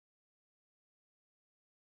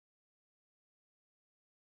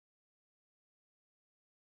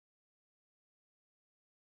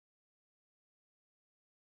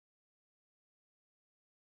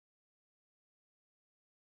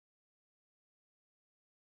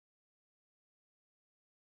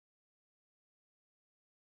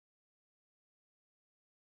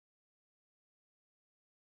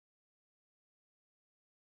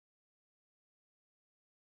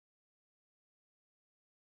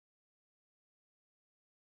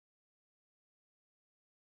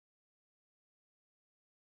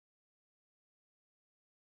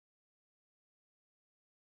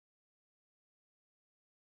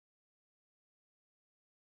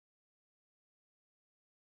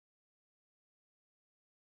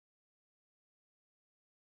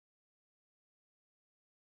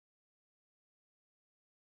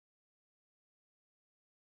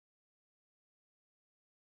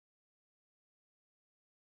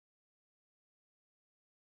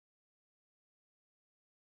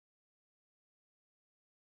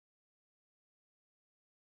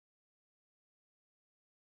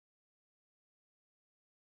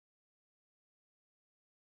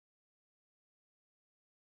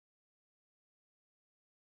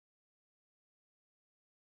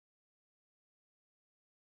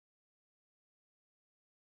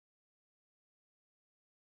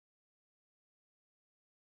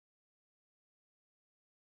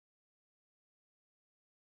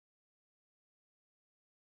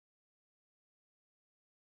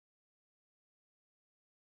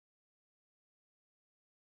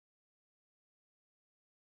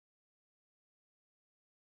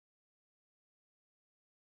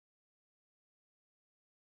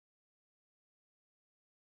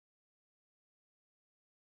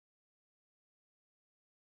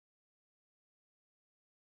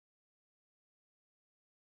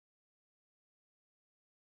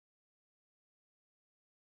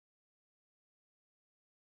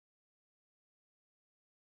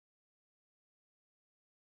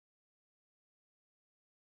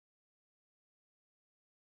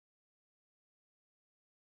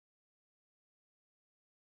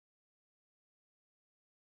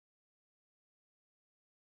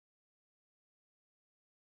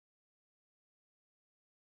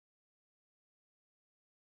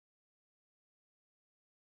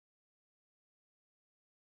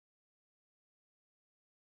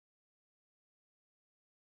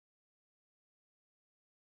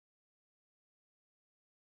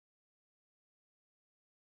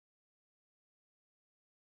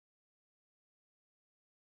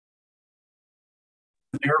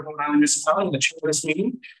Mayor of Bowen Island Municipality, the chair of this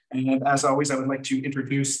meeting. And as always, I would like to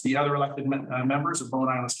introduce the other elected members of Bowen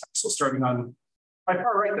Island Council, starting on my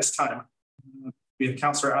far right this time. We have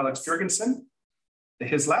Councillor Alex Jurgensen. To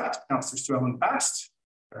his left, Councillor Stu Ellen Fast.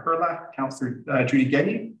 To her left, Councillor Judy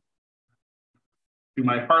Getty. To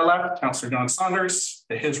my far left, Councillor Don Saunders.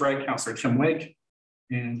 To his right, Councillor Tim Wake.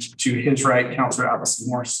 And to his right, Councillor Alison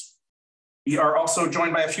Morse. We are also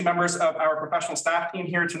joined by a few members of our professional staff team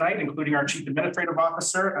here tonight, including our Chief Administrative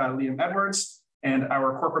Officer, Liam Edwards, and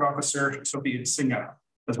our Corporate Officer, Sophie Singa,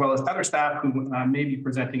 as well as other staff who may be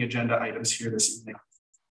presenting agenda items here this evening.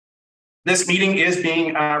 This meeting is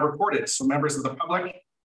being recorded, so members of the public,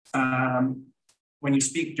 when you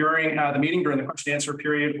speak during the meeting, during the question and answer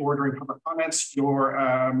period, or during public comments, your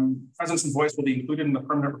presence and voice will be included in the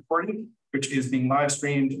permanent recording, which is being live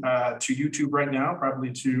streamed to YouTube right now,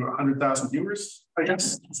 probably to 100,000 viewers, I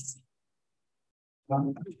guess,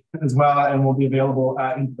 as well, and will be available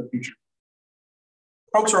into the future.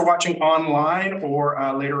 Folks who are watching online or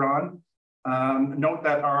later on, note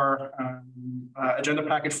that our agenda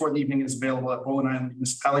package for the evening is available at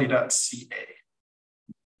bowenislandmunicipality.ca.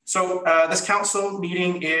 So this council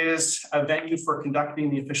meeting is a venue for conducting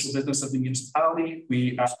the official business of the municipality.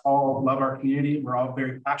 We all love our community. We're all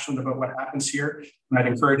very passionate about what happens here. And I'd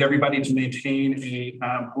encourage everybody to maintain a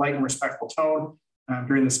polite and respectful tone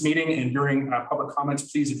during this meeting, and during public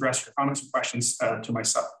comments, please address your comments and questions to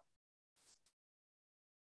myself.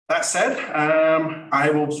 That said, I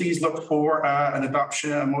will please look for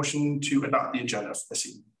a motion to adopt the agenda for this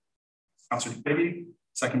evening. Councillor Baby,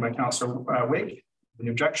 second by Councillor Wake. Any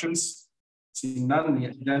objections? Seeing none, the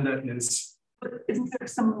agenda is. Isn't there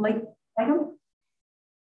some late item?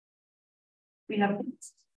 We have.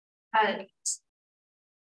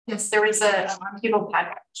 Yes, there was a on-table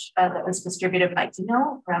package that was distributed by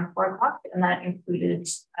email around 4 o'clock, and that included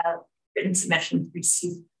written submissions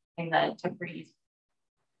received in the temporary use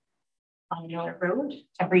on Miller Road,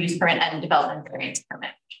 temporary use permit and development variance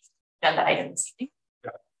permit agenda items.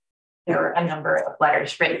 There were a number of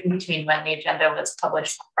letters written between when the agenda was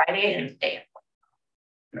published on Friday and today.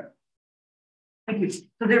 Yeah. Thank you. So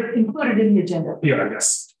they're included in the agenda. Yeah,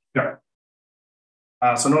 yes. Yeah.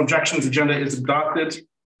 So no objections. Agenda is adopted.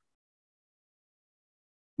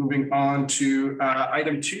 Moving on to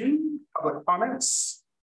item 2, public comments.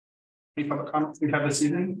 Any public comments we have this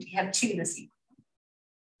evening? We have 2 this evening.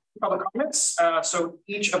 Public comments. So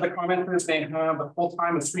each of the commenters may have a full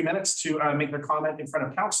time of 3 minutes to make their comment in front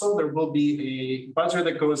of council. There will be a buzzer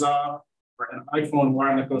that goes off or an iPhone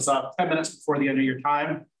alarm that goes off 10 minutes before the end of your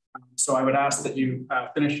time. So I would ask that you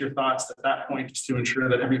finish your thoughts at that point, just to ensure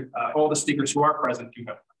that all the speakers who are present do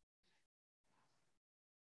have.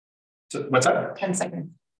 So what's that? 10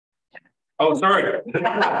 seconds. Oh, sorry.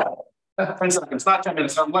 10 seconds, not 10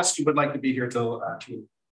 minutes, unless you would like to be here till 2.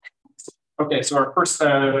 Okay, so our first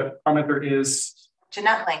commenter is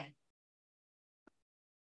Jeannette Langmann.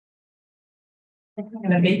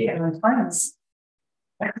 And then maybe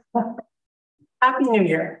Happy New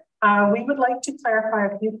Year. We would like to clarify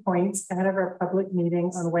a few points ahead of our public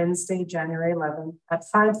meeting on Wednesday, January 11th at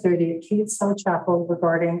 5:30 at Keats Hill Chapel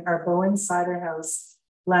regarding our Bowen Cider House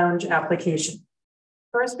lounge application.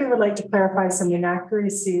 First, we would like to clarify some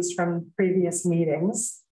inaccuracies from previous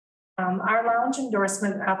meetings. Our lounge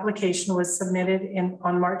endorsement application was submitted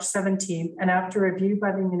on March 17th, and after review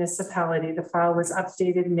by the municipality, the file was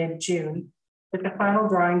updated mid-June, with the final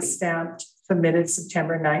drawing stamped submitted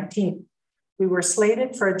September 19th. We were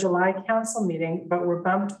slated for a July council meeting, but were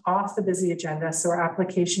bumped off the busy agenda, so our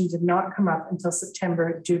application did not come up until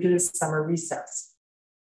September due to the summer recess.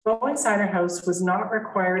 Bowen Cider House was not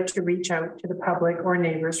required to reach out to the public or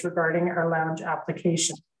neighbors regarding our lounge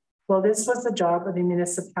application. While this was the job of the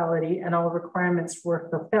municipality and all requirements were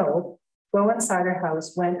fulfilled, Bowen Cider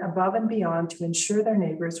House went above and beyond to ensure their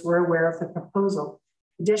neighbors were aware of the proposal.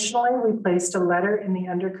 Additionally, we placed a letter in the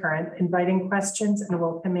undercurrent inviting questions and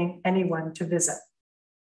welcoming anyone to visit.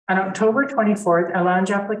 On October 24th, a lounge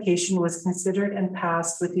application was considered and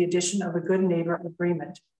passed with the addition of a good neighbor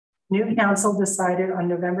agreement. New council decided on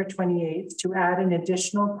November 28th to add an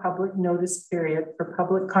additional public notice period for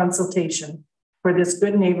public consultation for this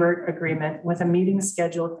good neighbor agreement, with a meeting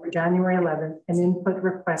scheduled for January 11th and input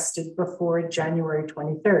requested before January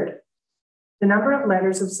 23rd. The number of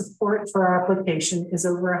letters of support for our application is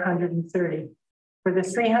over 130. For the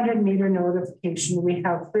 300-meter notification, we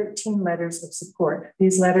have 13 letters of support.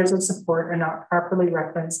 These letters of support are not properly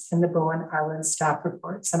referenced in the Bowen Island staff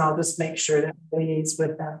reports, and I'll just make sure that we liaise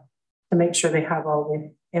with them to make sure they have all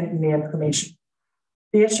the information.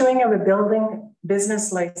 The issuing of a building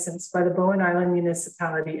business license by the Bowen Island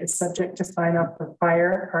municipality is subject to sign off for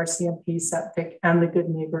fire, RCMP, septic, and the Good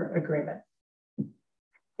Neighbor Agreement.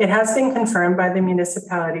 It has been confirmed by the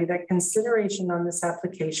municipality that consideration on this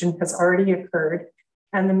application has already occurred,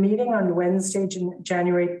 and the meeting on Wednesday,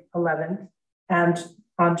 January 11th and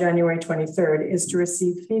on January 23rd is to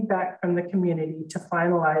receive feedback from the community to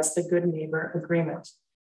finalize the Good Neighbor Agreement.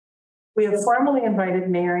 We have formally invited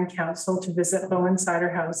Mayor and Council to visit Bowen Cider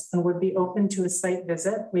House and would be open to a site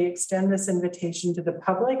visit. We extend this invitation to the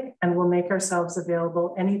public and will make ourselves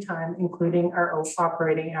available anytime, including our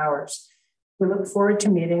operating hours. We look forward to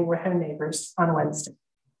meeting with our neighbors on Wednesday.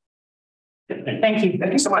 Thank you.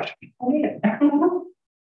 Thank you so much.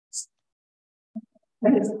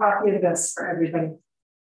 There's a copy of this for everybody.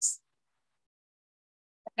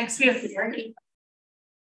 Next, we have Mary.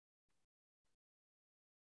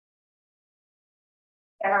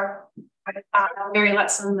 Mary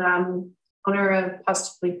Letson, owner of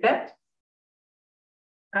Positively Fit.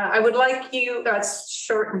 I would like you, that's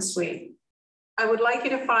short and sweet. I would like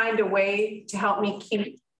you to find a way to help me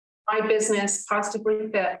keep my business,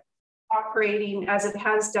 Positively Fit, operating as it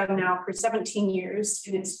has done now for 17 years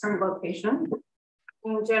in its current location,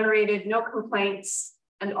 and generated no complaints,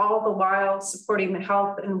 and all the while supporting the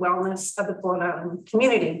health and wellness of the Bowen Island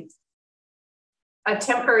community. A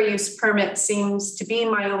temporary use permit seems to be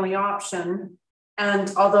my only option,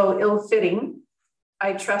 and although ill-fitting,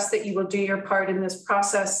 I trust that you will do your part in this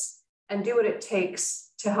process and do what it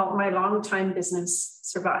takes to help my long-time business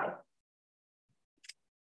survive.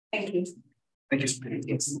 Thank you. Thank you.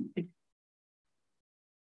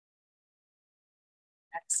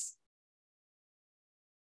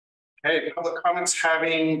 Okay, public comments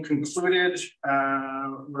having concluded,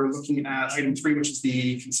 we're looking at item 3, which is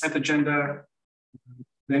the consent agenda.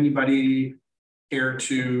 Does anybody care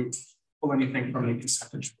to pull anything from the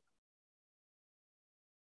consent agenda?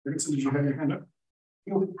 Did you have your hand up?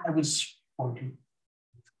 I was wanting.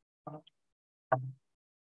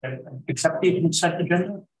 Accept the consent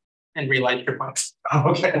agenda and relight your box. Oh,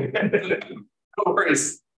 okay. No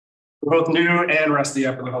worries. We're both new and rusty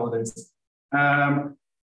after the holidays.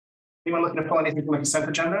 Anyone looking to pull anything from the consent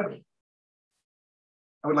agenda?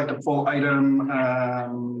 I would like to pull item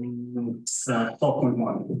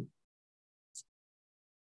 12.1.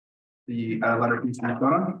 The letter from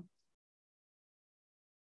McDonough.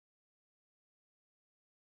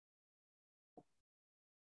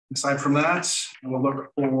 Aside from that, we'll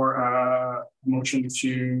look for a motion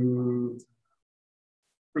to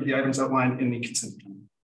approve the items outlined in the consent agenda.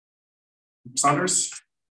 Saunders.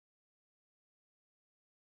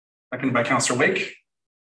 Seconded by Councillor Wake.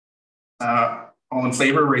 All in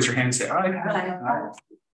favor, raise your hand and say aye. Aye.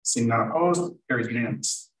 Seeing none opposed, carries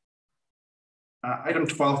unanimous. Item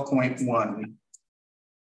 12.1.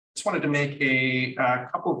 Just wanted to make a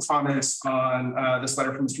couple of comments on this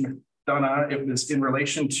letter from Mr. McDonough. It was in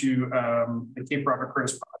relation to the Cape Robert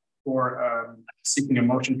Curtis project for seeking a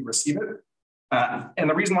motion to receive it. And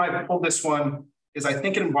the reason why I pulled this one is I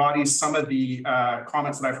think it embodies some of the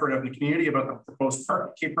comments that I've heard of in the community about the proposed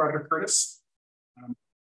park, Cape Robert Curtis.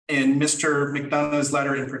 And Mr. McDonough's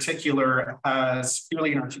letter in particular has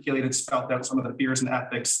clearly articulated, spelled out some of the fears and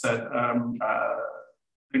ethics that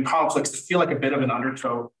in conflicts that feel like a bit of an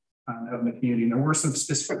undertow of the community. And there were some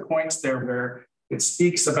specific points there where it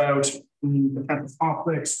speaks about potential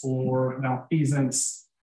conflicts or malfeasance,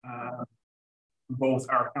 both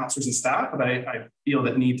our councillors and staff, but I feel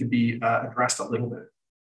that need to be addressed a little bit.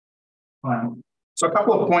 So a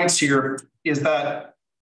couple of points here is that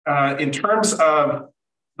in terms of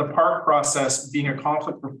the park process being a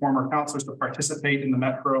conflict for former councillors to participate in the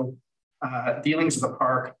Metro dealings of the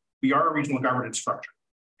park, we are a regional governance structure.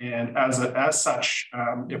 And as such,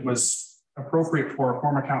 it was appropriate for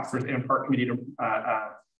former councillors and park committee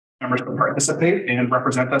members to participate and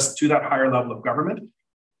represent us to that higher level of government.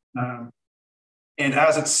 And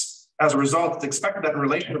as a result, it's expected that in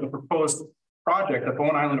relation to the proposed project, that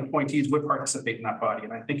Bowen Island appointees would participate in that body.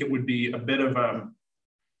 And I think it would be a bit of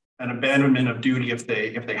an abandonment of duty if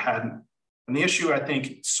they hadn't. And the issue, I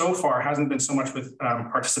think, so far hasn't been so much with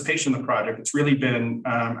participation in the project. It's really been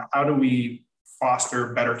how do we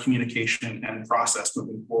foster better communication and process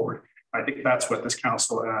moving forward. I think that's what this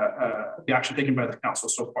council, the action taken by the council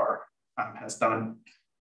so far has done.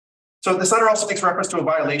 So this letter also makes reference to a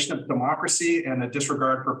violation of democracy and a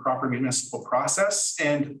disregard for proper municipal process.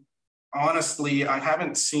 And honestly, I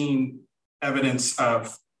haven't seen evidence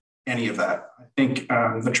of any of that. I think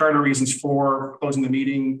the charter reasons for closing the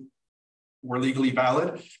meeting were legally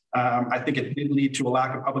valid. I think it did lead to a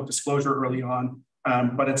lack of public disclosure early on,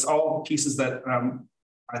 but it's all pieces that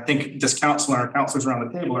I think this council and our councillors around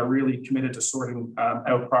the table are really committed to sorting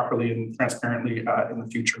out properly and transparently in the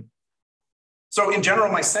future. So in general,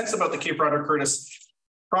 my sense about the Cape Broder Curtis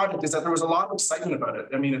project is that there was a lot of excitement about it.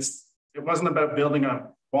 I mean, it wasn't about building a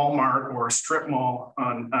Walmart or a strip mall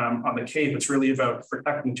on the Cape. It's really about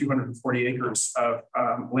protecting 240 acres of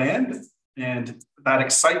land, and that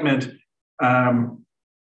excitement,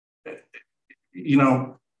 you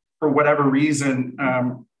know, for whatever reason,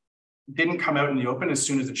 didn't come out in the open as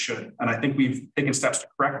soon as it should. And I think we've taken steps to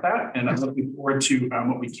correct that. And I'm looking forward to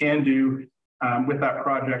what we can do with that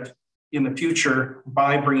project in the future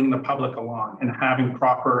by bringing the public along and having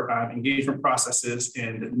proper engagement processes.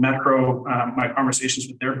 And Metro, my conversations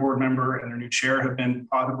with their board member and their new chair have been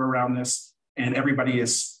positive around this, and everybody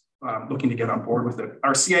is looking to get on board with it.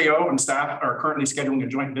 Our CAO and staff are currently scheduling a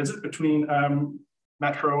joint visit between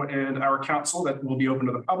Metro and our council that will be open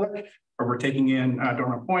to the public, where we're taking in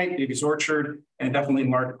Dormer Point, Davies Orchard, and definitely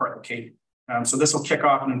in large part the Cape. So this will kick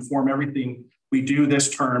off and inform everything we do this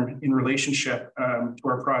term in relationship to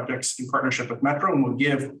our projects in partnership with Metro, and we'll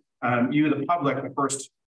give you, the public, the first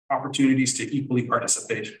opportunities to equally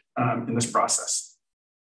participate in this process.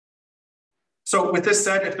 So with this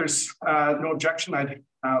said, if there's no objection, I'd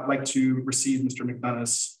like to receive Mr.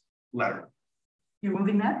 McDonough's letter. You're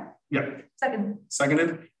moving that? Yeah. Second.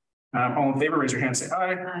 Seconded. All in favor, raise your hand, say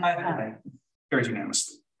aye. Aye. Carries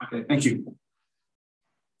unanimously. Okay, thank you.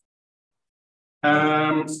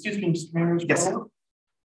 Excuse me, Mr. Mayor. Yes.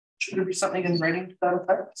 Should there be something in writing to that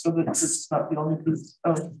effect so that this is not the only piece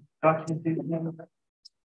of documentation?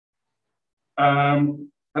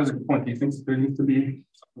 That is a good point. Do you think there needs to be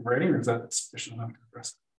something in writing, or is that sufficient enough to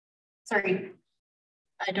address? Sorry,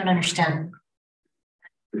 I don't understand.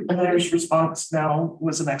 The letter's response now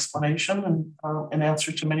was an explanation and an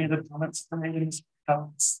answer to many of the comments that were made in this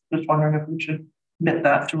comments. Just wondering if we should admit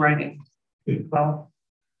that to writing, well,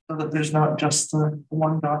 so that there's not just the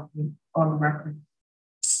one document on the record.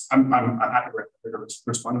 I'm happy to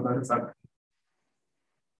respond to that. If that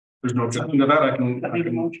there's no objection to that, I can.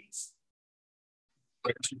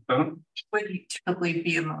 Would typically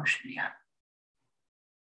be a motion,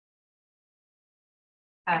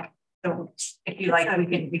 yeah. So if you like,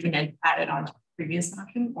 we can add it on to the previous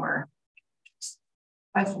motion, or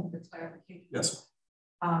question for clarification. Yes.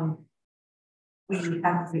 We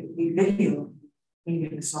have the video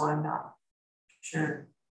meeting, so I'm not sure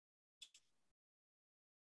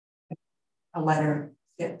a letter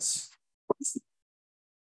fits.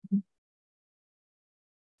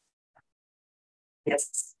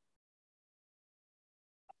 Yes.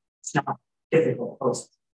 It's not difficult process.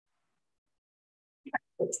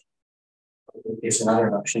 It's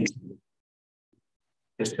another option.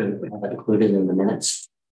 Just to have it included in the minutes.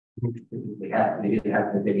 We have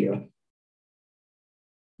the video.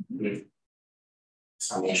 The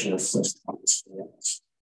summation of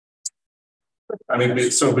I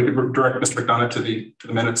mean, so we could direct Mr. McDonough to the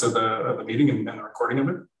minutes of the meeting and the recording of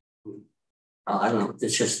it. I don't know.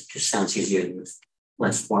 This just sounds easier,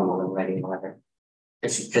 less formal than writing a letter.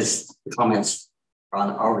 It's because the comments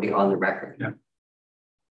are already on the record. Yeah.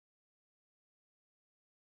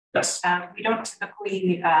 Yes. We don't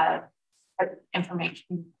typically put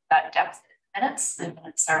information that depth in minutes. The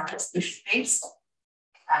minutes are resolution based.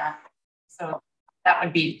 So that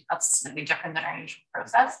would be absolutely different than our usual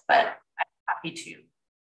process, but I'm happy to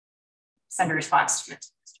send a response to it.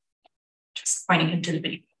 Just pointing him to the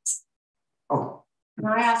videos. Oh. Can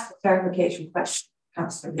I ask a clarification question,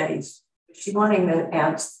 Councillor Geddes? Is she wanting the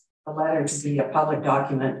letter to be a public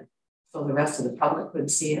document so the rest of the public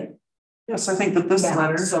could see it? Yes, I think that this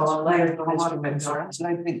letter, so a letter a lot of concerns, and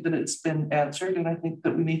I think that it's been answered, and I think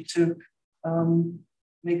that we need to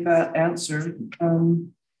make that answer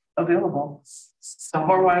available. So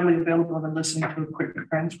more widely available than listening to a quick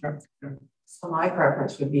transcript. So my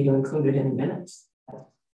preference would be to include it in the minutes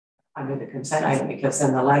under the consent item, because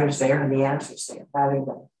then the letter's there and the answer's there, rather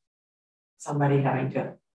than somebody having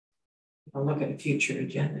to look at a future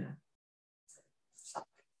agenda.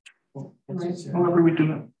 However we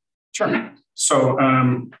do it. Sure. So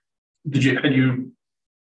had you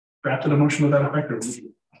drafted a motion with that effect, or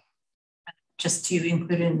just to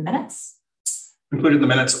include it in the minutes? Include it in the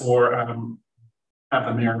minutes, or have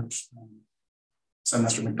the mayor send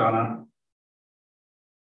Mr. McDonough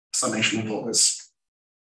a summation of what was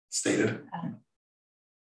stated.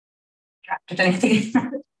 Drafted anything.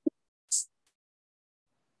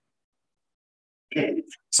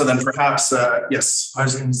 So then perhaps, yes. I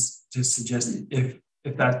was going to suggest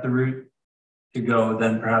if that's the route to go,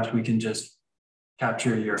 then perhaps we can just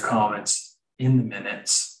capture your comments in the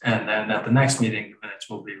minutes, and then at the next meeting, the minutes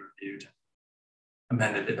will be reviewed,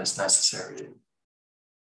 amended as necessary.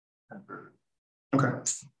 Okay.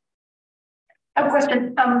 I have a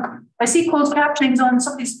question. I see closed captioning on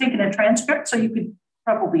somebody's taking a transcript, so you could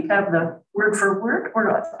probably have the word for word,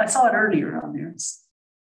 or I saw it earlier on there.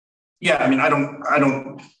 Yeah, I mean, I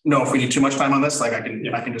don't know if we need too much time on this. Like I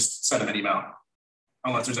can just send him an email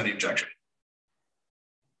unless there's any objection.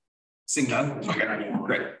 Seeing none. Okay,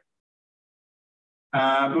 great.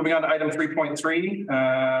 Moving on to item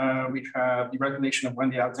 3.3, we have the resignation of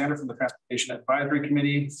Wendy Alexander from the Transportation Advisory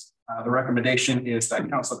Committee. The recommendation is that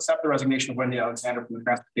council accept the resignation of Wendy Alexander from the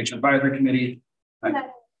Transportation Advisory Committee.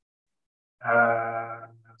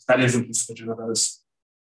 That isn't the schedule of those.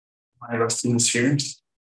 My rest in this here.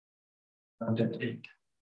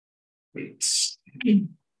 Wait.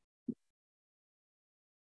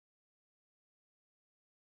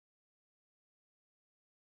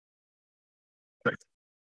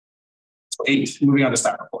 So 8, moving on to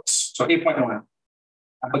staff reports. So 8.1,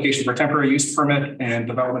 application for temporary use permit and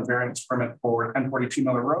development variance permit for 1042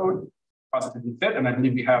 Miller Road, positively fit, and I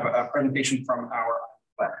believe we have a presentation from our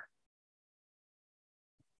letter.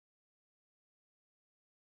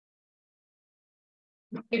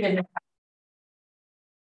 You didn't.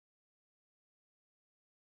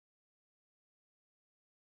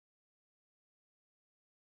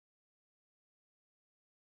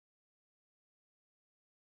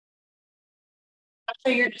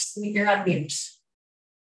 Actually, you're on mute.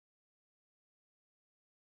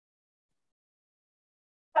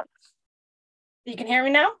 You can hear me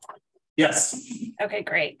now? Yes. Okay,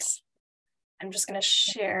 great. I'm just going to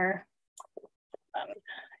share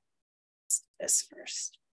this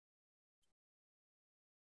first.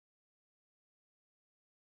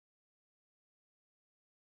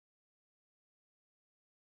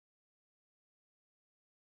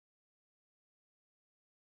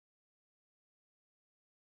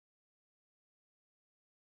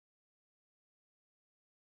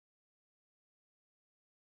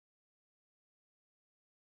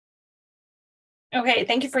 Okay,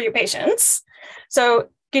 thank you for your patience. So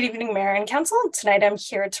good evening, Mayor and Council. Tonight I'm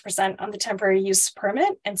here to present on the temporary use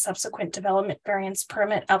permit and subsequent development variance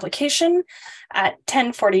permit application at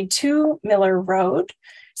 1042 Miller Road,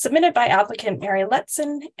 submitted by applicant Mary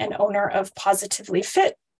Letson and owner of Positively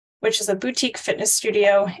Fit, which is a boutique fitness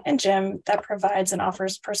studio and gym that provides and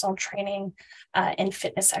offers personal training and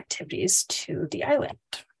fitness activities to the island.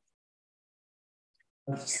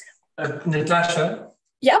 Natasha?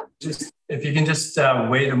 Yeah. Just if you can just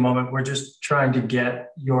wait a moment, we're just trying to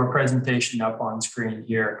get your presentation up on screen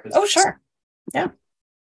here. Oh, sure. Yeah.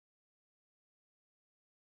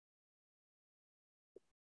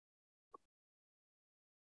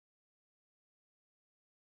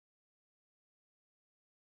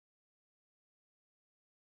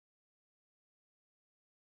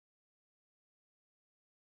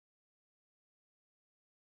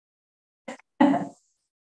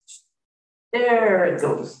 There it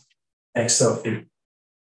goes. Thanks, Sophie.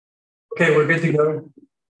 Okay, we're good to go.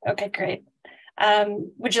 Okay, great.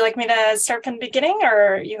 Would you like me to start from the beginning,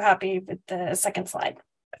 or are you happy with the second slide?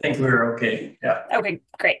 I think we're okay. Yeah. Okay,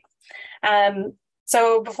 great.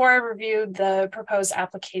 So before I review the proposed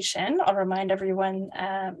application, I'll remind everyone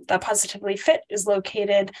that Positively Fit is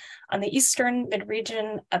located on the eastern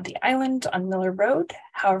mid-region of the island on Miller Road.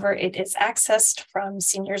 However, it is accessed from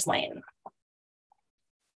Seniors Lane.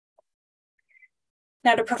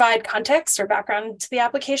 Now, to provide context or background to the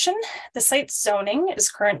application, the site's zoning is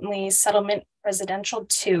currently Settlement Residential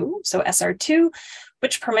 2, so SR2,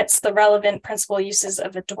 which permits the relevant principal uses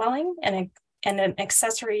of a dwelling and an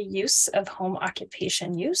accessory use of home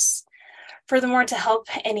occupation use. Furthermore, to help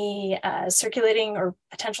any circulating or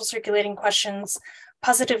potential circulating questions,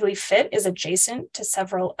 Positively Fit is adjacent to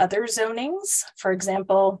several other zonings. For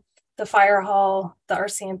example, the fire hall, the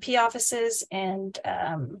RCMP offices, and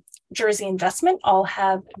Jersey Investment all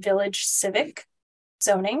have village civic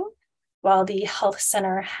zoning, while the health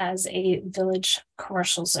center has a village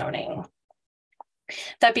commercial zoning.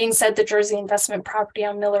 That being said, the Jersey Investment property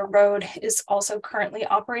on Miller Road is also currently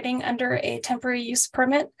operating under a temporary use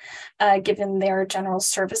permit, given their general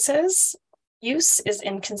services use is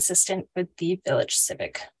inconsistent with the village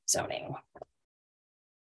civic zoning.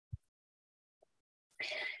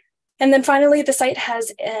 And then finally, the site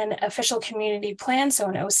has an official community plan, so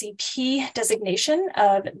an OCP designation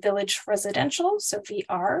of village residential, so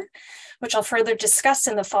VR, which I'll further discuss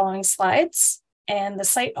in the following slides. And the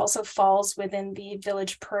site also falls within the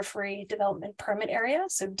Village Periphery Development Permit Area,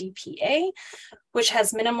 so DPA, which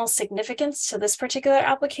has minimal significance to this particular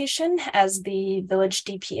application as the Village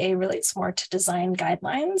DPA relates more to design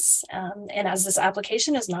guidelines. And as this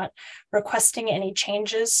application is not requesting any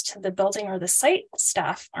changes to the building or the site,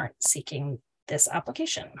 staff aren't seeking this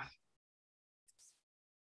application.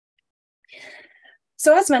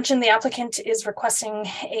 So as mentioned, the applicant is requesting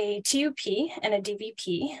a TUP and a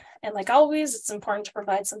DVP. And like always, it's important to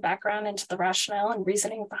provide some background into the rationale and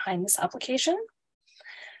reasoning behind this application.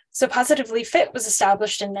 So Positively Fit was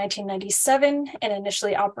established in 1997 and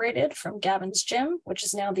initially operated from Gavin's Gym, which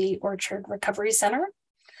is now the Orchard Recovery Center.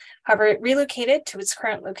 However, it relocated to its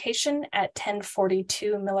current location at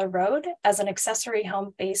 1042 Miller Road as an accessory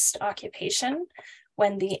home-based occupation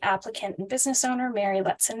when the applicant and business owner, Mary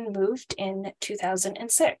Letson, moved in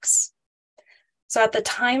 2006. So at the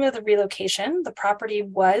time of the relocation, the property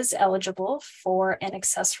was eligible for an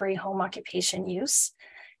accessory home occupation use,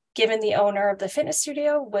 given the owner of the fitness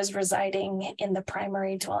studio was residing in the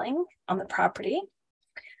primary dwelling on the property,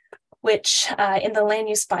 which in the land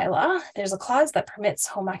use bylaw, there's a clause that permits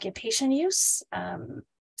home occupation use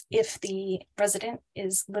if the resident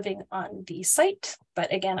is living on the site.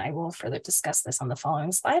 But again, I will further discuss this on the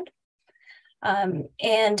following slide. And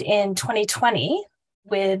in 2020,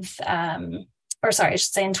 in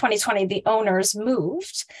 2020, the owners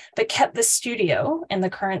moved, but kept the studio in the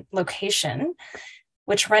current location,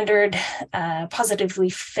 which rendered Positively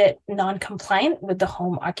Fit non-compliant with the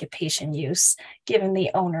home occupation use, given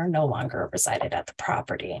the owner no longer resided at the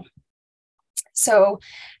property. So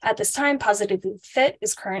at this time, Positively Fit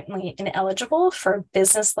is currently ineligible for a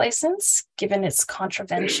business license, given its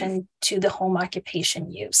contravention to the home occupation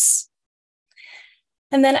use.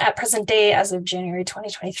 And then at present day, as of January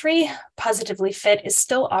 2023, Positively Fit is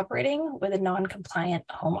still operating with a non-compliant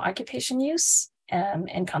home occupation use,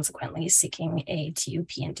 and consequently seeking a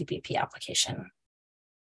TUP and DVP application.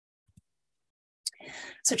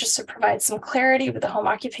 So just to provide some clarity with the home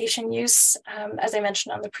occupation use, as I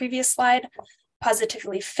mentioned on the previous slide,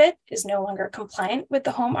 Positively Fit is no longer compliant with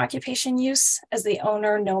the home occupation use as the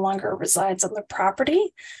owner no longer resides on the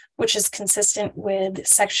property, which is consistent with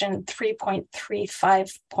section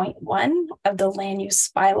 3.35.1 of the land use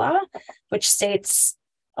bylaw, which states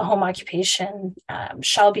a home occupation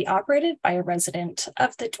shall be operated by a resident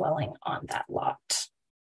of the dwelling on that lot.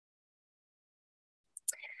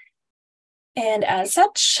 And as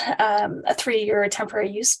such, a 3-year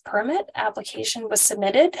temporary use permit application was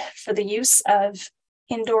submitted for the use of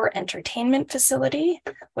indoor entertainment facility,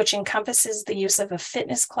 which encompasses the use of a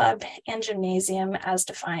fitness club and gymnasium as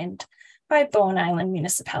defined by Bowen Island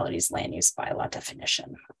Municipality's land use bylaw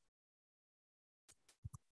definition.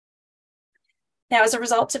 Now, as a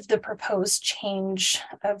result of the proposed change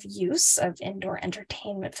of use of indoor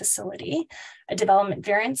entertainment facility, a development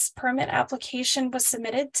variance permit application was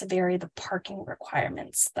submitted to vary the parking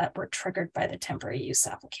requirements that were triggered by the temporary use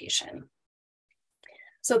application.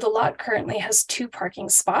 So the lot currently has 2 parking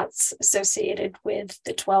spots associated with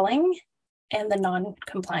the dwelling and the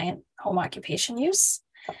non-compliant home occupation use.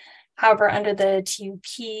 However, under the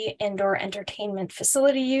TUP indoor entertainment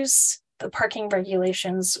facility use, the parking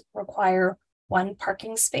regulations require 1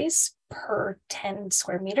 parking space per 10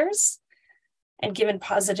 square meters. And given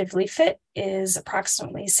Positively Fit is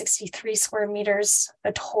approximately 63 square meters,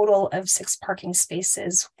 a total of 6 parking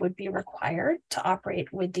spaces would be required to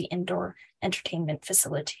operate with the indoor entertainment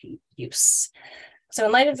facility use. So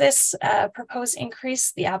in light of this proposed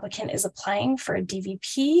increase, the applicant is applying for a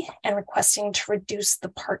DVP and requesting to reduce the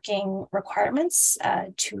parking requirements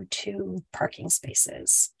to 2 parking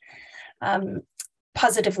spaces.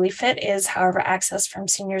 Positively Fit is, however, accessed from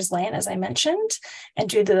Seniors Lane, as I mentioned, and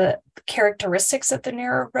due to the characteristics of the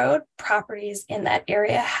narrow road, properties in that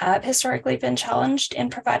area have historically been challenged in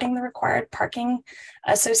providing the required parking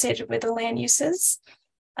associated with the land uses.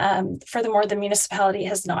 Furthermore, the municipality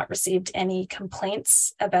has not received any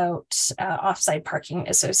complaints about offsite parking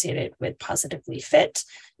associated with Positively Fit,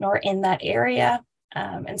 nor in that area.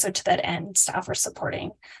 And so to that end, staff are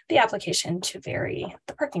supporting the application to vary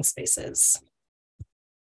the parking spaces.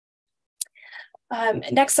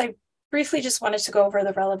 Next, I briefly just wanted to go over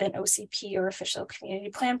the relevant OCP or official community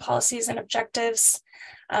plan policies and objectives.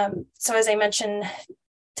 So as I mentioned,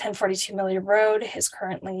 1042 Miller Road is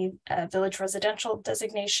currently a village residential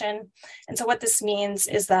designation. And so what this means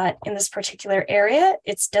is that in this particular area,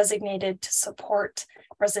 it's designated to support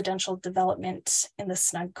residential development in the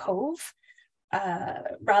Snug Cove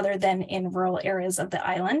rather than in rural areas of the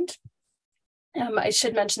island. I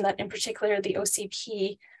should mention that in particular, the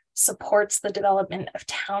OCP supports the development of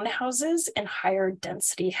townhouses and higher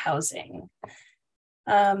density housing.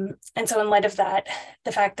 And so in light of that,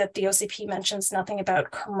 the fact that the OCP mentions nothing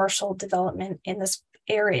about commercial development in this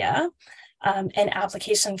area, an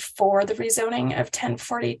application for the rezoning of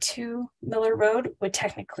 1042 Miller Road would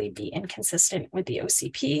technically be inconsistent with the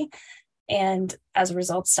OCP. And as a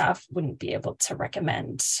result, staff wouldn't be able to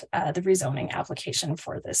recommend the rezoning application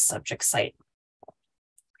for this subject site.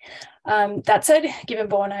 That said, given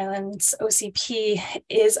Bowen Island's OCP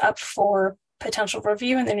is up for potential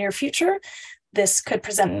review in the near future, this could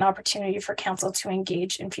present an opportunity for council to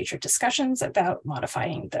engage in future discussions about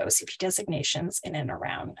modifying the OCP designations in and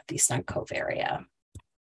around the Snug Cove area.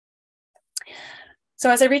 So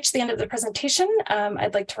as I reach the end of the presentation,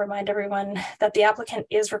 I'd like to remind everyone that the applicant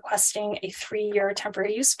is requesting a 3-year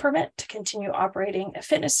temporary use permit to continue operating a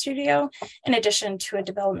fitness studio, in addition to a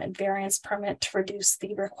development variance permit to reduce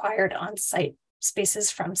the required on-site spaces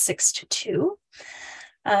from 6 to 2.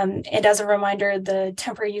 And as a reminder, the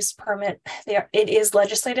temporary use permit, it is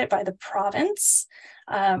legislated by the province,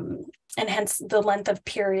 and hence the length of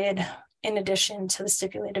period in addition to the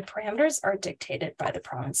stipulated parameters are dictated by the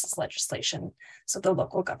province's legislation, so the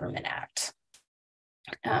Local Government Act.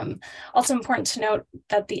 Also important to note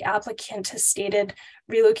that the applicant has stated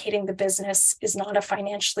relocating the business is not a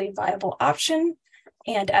financially viable option.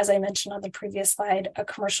 And as I mentioned on the previous slide, a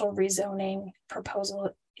commercial rezoning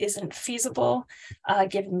proposal isn't feasible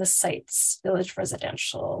given the site's village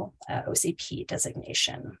residential OCP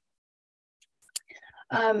designation.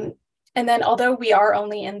 And then although we are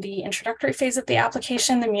only in the introductory phase of the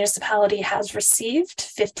application, the municipality has received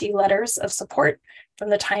 50 letters of support from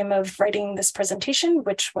the time of writing this presentation,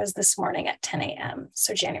 which was this morning at 10 a.m.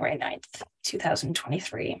 So January 9th,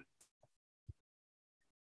 2023.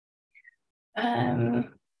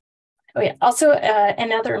 Also,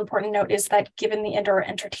 another important note is that given the indoor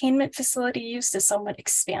entertainment facility use is somewhat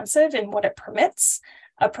expansive in what it permits,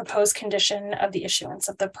 a proposed condition of the issuance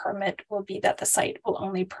of the permit will be that the site will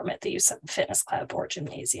only permit the use of a fitness club or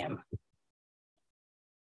gymnasium.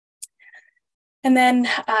 And then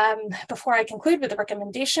before I conclude with the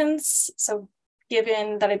recommendations, so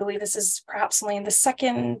given that I believe this is perhaps only the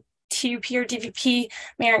second TUP or DVP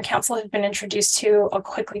Mayor and Council have been introduced to, I'll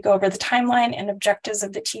quickly go over the timeline and objectives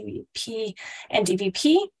of the TUP and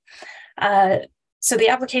DVP. So the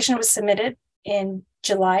application was submitted in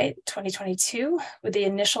July 2022, with the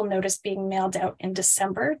initial notice being mailed out in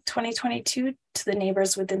December 2022 to the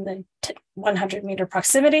neighbors within the 100-meter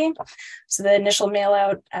proximity. So the initial mail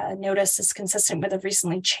out notice is consistent with the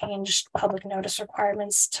recently changed public notice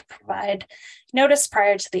requirements to provide notice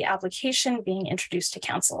prior to the application being introduced to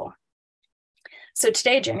council. So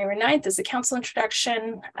today, January 9th, is the council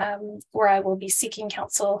introduction where I will be seeking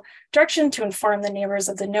council direction to inform the neighbors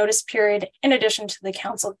of the notice period, in addition to the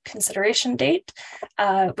council consideration date,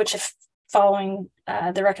 which if following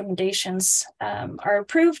the recommendations are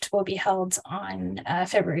approved, will be held on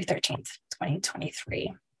February 13th,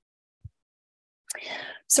 2023.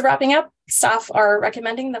 So wrapping up, staff are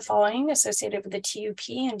recommending the following associated with the TUP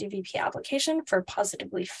and DVP application for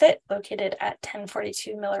Positively Fit, located at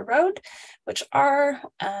 1042 Miller Road, which are,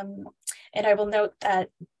 and I will note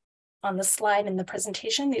that on the slide in the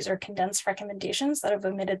presentation, these are condensed recommendations that have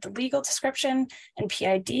omitted the legal description and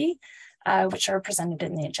PID, which are presented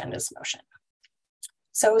in the agenda's motion.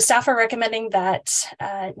 So staff are recommending that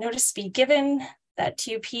notice be given that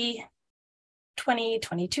TUP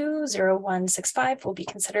 2022-0165 will be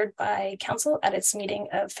considered by council at its meeting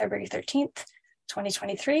of February 13th,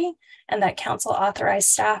 2023, and that council authorize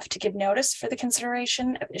staff to give notice for the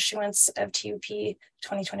consideration of issuance of TUP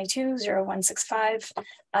 2022-0165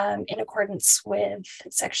 in accordance with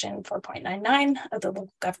section 4.99 of the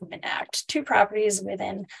Local Government Act to properties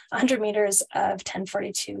within 100 meters of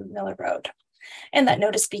 1042 Miller Road. And that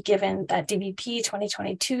notice be given that DVP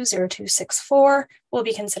 2022-0264 will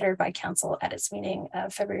be considered by council at its meeting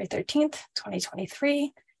of February 13th,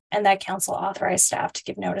 2023, and that council authorized staff to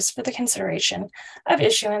give notice for the consideration of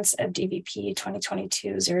issuance of DVP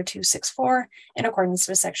 2022-0264 in accordance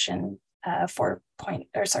with section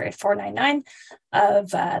 499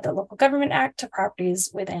 of the Local Government Act to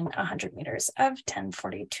properties within 100 meters of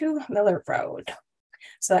 1042 Miller Road.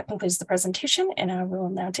 So that concludes the presentation, and I will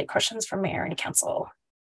now take questions from Mayor and Council.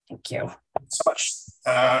 Thank you. So much.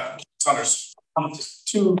 Saunders, just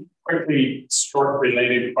two quickly short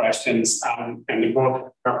related questions, and they both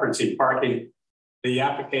referencing parking. The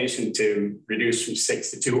application to reduce from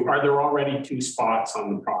 6 to 2, are there already 2 spots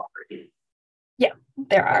on the property? Yeah,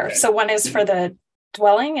 there are. Okay. So one is for the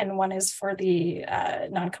dwelling and one is for the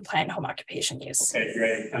non-compliant home occupation use. Okay,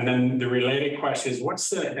 great. And then the related question is, what's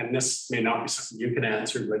the, and this may not be something you can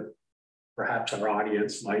answer, but perhaps our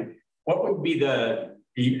audience might, what would be the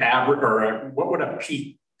average, or what would a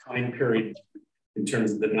peak time period in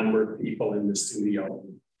terms of the number of people in the studio?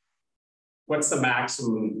 What's the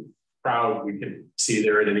maximum crowd we could see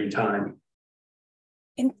there at any time?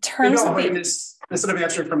 In terms of this sort of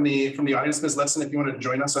answer from the audience, Ms. Letson, if you want to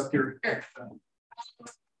join us up here.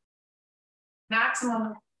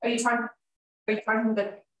 Maximum, are you talking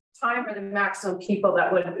the time or the maximum people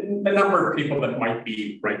that would? The number of people that might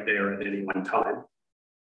be right there at any one time.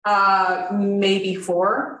 Maybe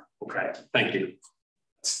 4. Okay, thank you.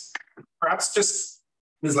 Perhaps just,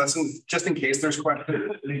 Ms. Letson, just in case there's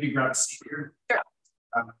questions, maybe grab a seat here. Sure.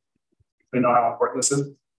 We know how important this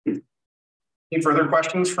is. Any further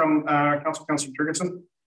questions from Councillor Jurgensen?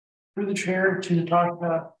 Through the chair to talk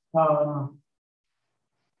about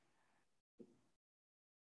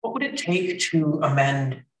what would it take to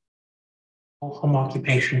amend home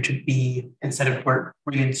occupation to be, instead of where it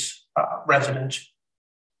reads resident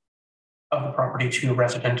of the property, to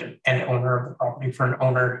resident and owner of the property, for an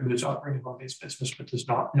owner who is operating a home-based business but does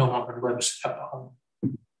no longer lives at the home?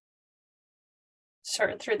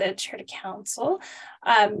 Sure, through the chair to council.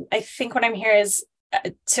 I think what I'm here is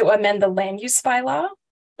to amend the land use bylaw,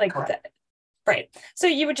 like that, right? So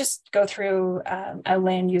you would just go through a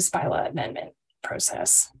land use bylaw amendment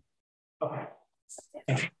process. Okay.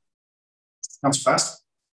 Yeah. Councillor Fast.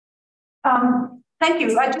 Thank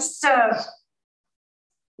you. I just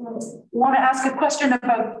want to ask a question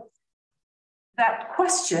about that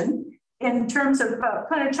question in terms of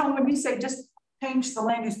Planner Chung, when you say just change the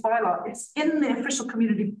land use bylaw, it's in the official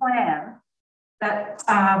community plan that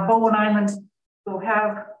Bowen Island will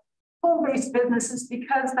have home-based businesses,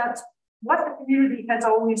 because that's what the community has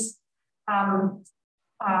always,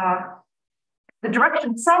 the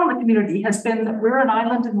direction from the community has been that we're an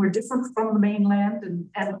island and we're different from the mainland,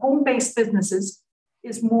 and home-based businesses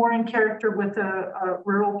is more in character with a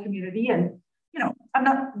rural community. And, you know,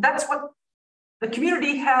 that's what the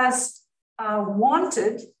community has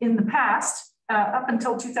wanted in the past, up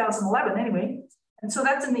until 2011 anyway. And so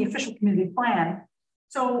that's in the official community plan.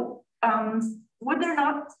 So would there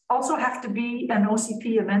not also have to be an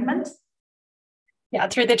OCP amendment? Yeah,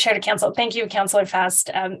 through the chair to council. Thank you, Councillor Fast.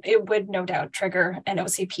 It would no doubt trigger an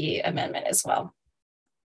OCP amendment as well.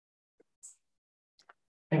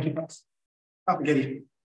 Thank you.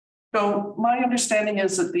 So my understanding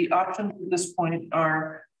is that the options at this point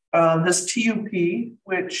are this TUP,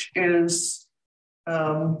 which is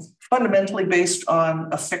fundamentally based on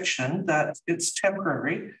a fiction that it's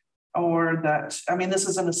temporary, or that, I mean, this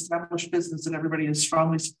is an established business that everybody is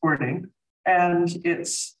strongly supporting, and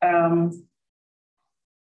it's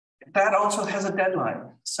that also has a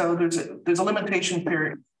deadline. So there's a limitation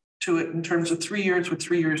period to it in terms of 3 years, with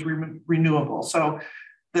 3 years renewable. So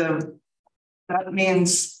that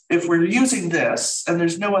means if we're using this and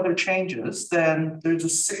there's no other changes, then there's a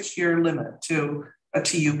 6-year limit to a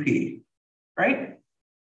TUP, right?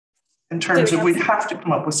 In terms of we'd have to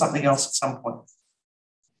come up with something else at some point.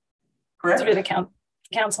 Correct? Through the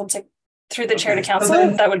council to, through the chair to council, so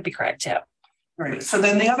then, that would be correct, yeah. Right. So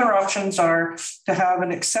then the other options are to have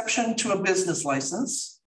an exception to a business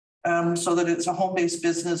license, so that it's a home-based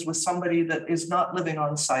business with somebody that is not living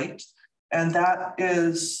on site. And that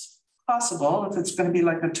is possible if it's going to be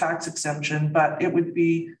like a tax exemption, but it would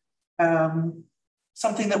be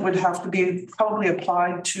something that would have to be probably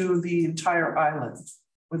applied to the entire island.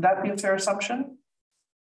 Would that be a fair assumption?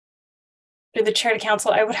 Through the chair to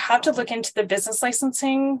council, I would have to look into the business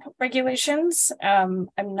licensing regulations. I'm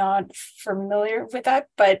not familiar with that,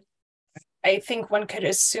 but I think one could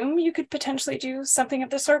assume you could potentially do something of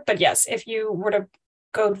the sort. But yes, if you were to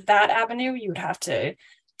go that avenue, you would have to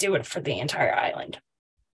do it for the entire island.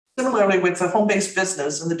 Similarly, with the home-based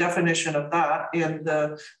business and the definition of that in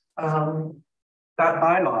the that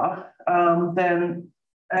bylaw, then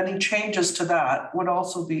any changes to that would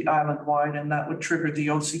also be island-wide, and that would trigger the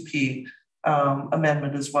OCP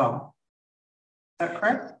amendment as well. Is that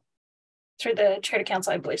correct? Through the chair to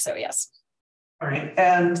council, I believe so, yes. All right,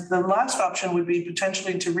 and the last option would be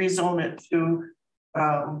potentially to rezone it to,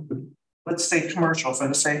 let's say, commercial for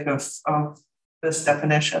the sake of this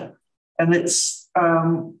definition. And it's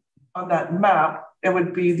on that map, it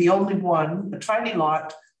would be the only one, a tiny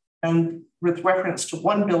lot, and with reference to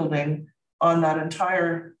one building on that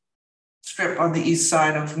entire strip on the east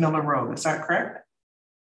side of Miller Road. Is that correct?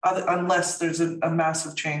 Unless there's a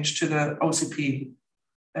massive change to the OCP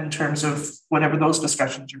in terms of whatever those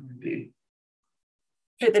discussions are going to be.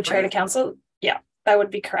 Through the chair to council, yeah, that would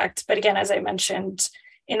be correct. But again, as I mentioned,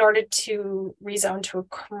 in order to rezone to a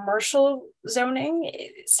commercial zoning,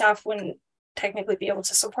 staff wouldn't technically be able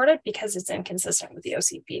to support it because it's inconsistent with the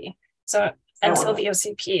OCP. So until the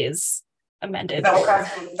OCP is amended.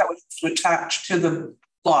 That would attach to the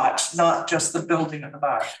plot, not just the building at the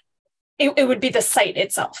back. It would be the site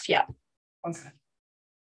itself, yeah. Okay.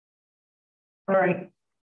 All right.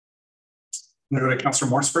 I'm going to go to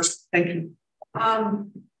Councillor Morse first. Thank you.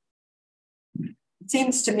 It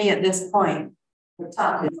seems to me at this point, the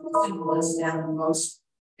top is the simplest and the most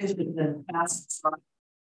efficient and fastest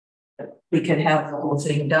we could have the whole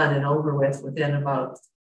thing done and over with within about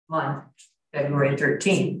a month, February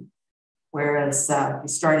 13th. Whereas we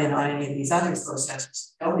started on any of these other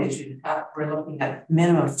processes, no issue. We're looking at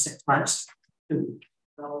minimum 6 months to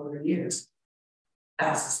well over years.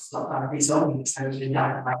 That's rezoning. So we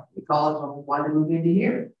not like we call it when we want to move into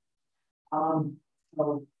here.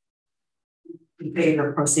 So in favor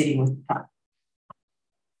of proceeding with the time.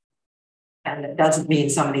 And it doesn't mean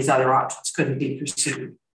some of these other options couldn't be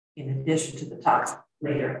pursued in addition to the top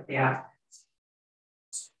later. Yeah.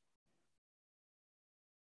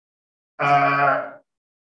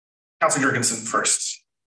 Councilor Jurgensen first.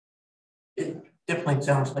 It definitely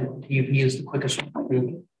sounds like the TUP is the quickest one.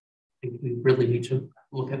 I think we really need to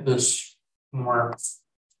look at this more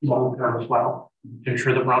long term as well to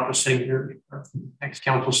ensure that we're not just sitting here, our next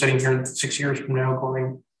council sitting here 6 years from now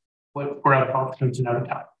going, what we're out of confidence and out of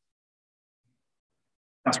time.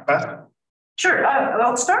 Councilor Pass. Sure.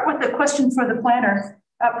 I'll start with the question for the planner.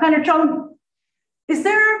 Planner John, is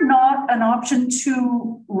there not an option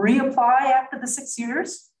to reapply after the 6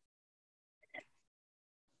 years?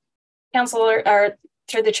 Councilor, or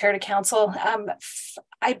through the chair to council,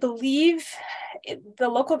 I believe the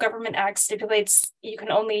Local Government Act stipulates you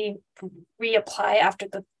can only reapply after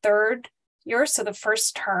the 3rd year, so the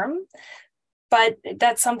first term. But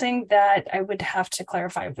that's something that I would have to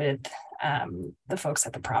clarify with the folks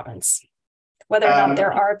at the province, whether or not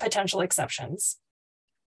there are potential exceptions.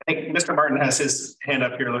 I think Mr. Martin has his hand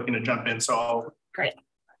up here looking to jump in, so I'll... Great.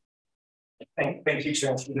 Thank you,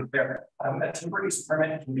 Chair. There. A temporary use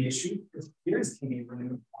permit can be issued for years, can be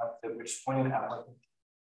renewed at which point an applicant.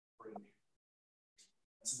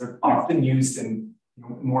 So they're often used in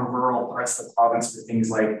more rural parts of the province for things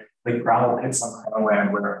like gravel pits on crown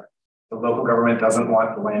land, where the local government doesn't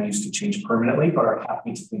want the land use to change permanently, but are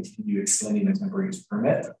happy to continue extending the temporary use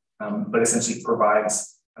permit, but essentially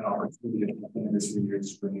provides an opportunity to continue this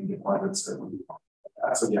years for new deposits or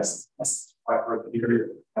so yes, that's for the period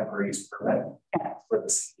of temporary use permit for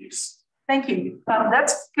this use. Thank you.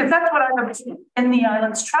 That's because that's what I was in the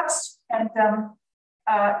Islands Trust and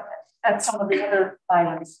at some of the other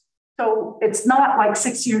islands. So it's not like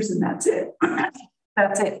 6 years and that's it.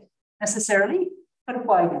 That's it necessarily, but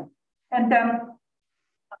apply again. And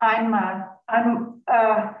I'm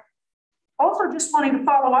also just wanting to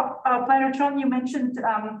follow up, Planner Chung, you mentioned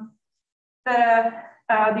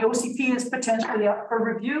the OCP is potentially up for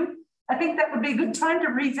review. I think that would be a good time to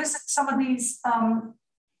revisit some of these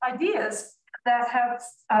ideas that have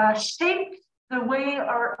shaped the way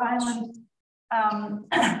our island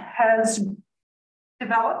has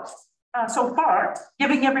developed so far,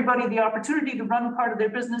 giving everybody the opportunity to run part of their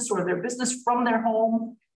business or their business from their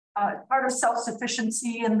home, part of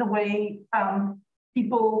self-sufficiency in the way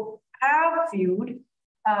people have viewed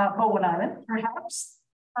Bowen Island, perhaps.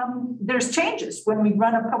 There's changes when we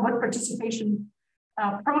run a public participation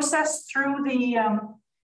process through the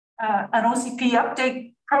an OCP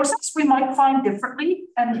update process. We might find differently,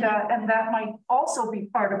 and that might also be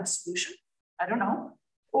part of the solution. I don't know,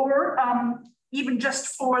 or even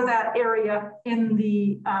just for that area in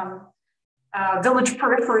the village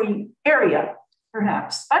periphery area,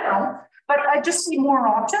 perhaps. I don't know, but I just see more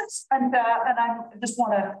options, and I just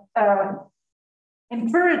want to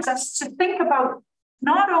encourage us to think about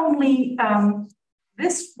not only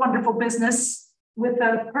this wonderful business with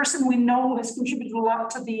a person we know has contributed a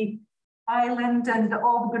lot to the island and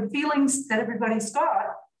all the good feelings that everybody's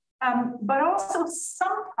got, but also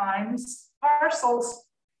sometimes parcels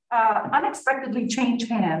unexpectedly change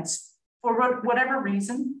hands for whatever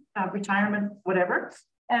reason, retirement, whatever,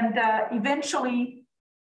 and eventually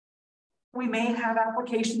we may have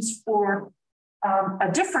applications for a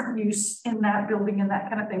different use in that building and that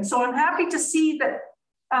kind of thing. So I'm happy to see that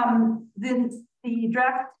the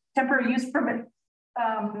draft temporary use permit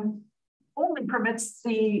only permits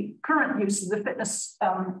the current use of the fitness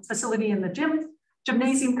facility in the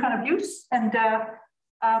gymnasium kind of use. And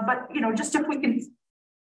but just if we can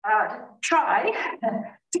try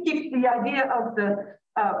to keep the idea of the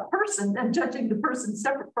person and judging the person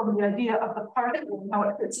separate from the idea of the parcel and how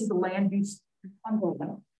it fits into land use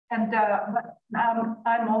unfolding. And but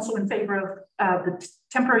I'm also in favor of the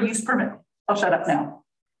temporary use permit. I'll shut up now.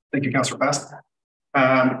 Thank you, Councillor Bass.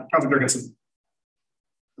 Councillor Jurgensen.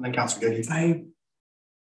 And then Councillor Gagey. I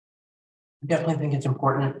definitely think it's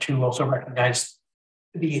important to also recognize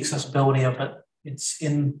the accessibility of it. It's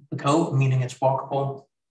in the code, meaning it's walkable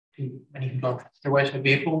to many who don't otherwise have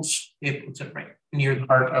vehicles. It puts it right near the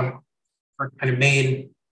heart of our kind of main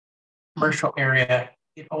commercial area.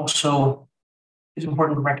 It also is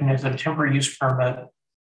important to recognize that a temporary use permit,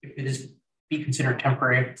 if it is be considered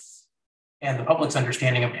temporary, and the public's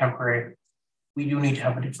understanding of temporary, we do need to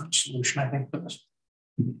have a different solution, I think, for this.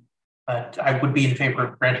 But I would be in favor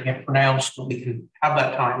of granting it for now so we can have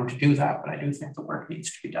that time to do that. But I do think the work needs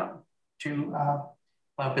to be done to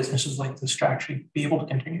allow businesses like this to actually be able to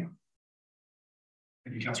continue.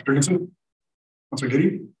 Thank you, Councillor Ferguson. Councillor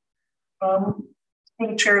Giddy.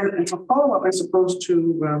 Chair, it's a follow-up, I suppose,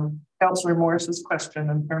 to Councillor Morris's question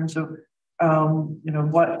in terms of you know,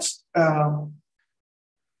 what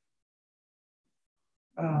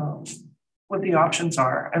the options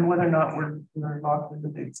are and whether or not we're locked into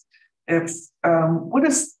these. If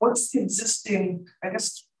what's the existing, I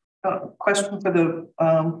guess, question for the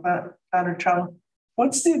planner Chung,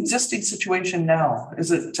 what's the existing situation now?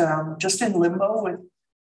 Is it just in limbo with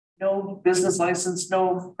no business license,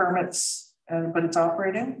 no permits, but it's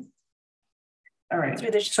operating? All right.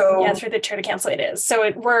 Through the chair to council, it is.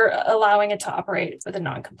 So we're allowing it to operate with a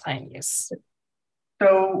non-compliant use.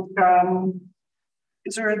 So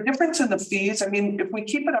is there a difference in the fees? I mean, if we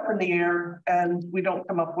keep it up in the air and we don't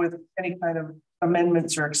come up with any kind of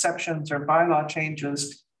amendments or exceptions or bylaw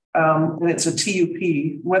changes, and it's a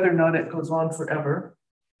TUP, whether or not it goes on forever,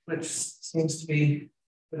 which seems to be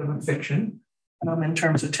a bit of a fiction in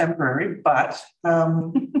terms of temporary, but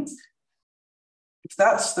if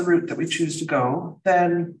that's the route that we choose to go,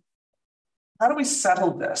 then how do we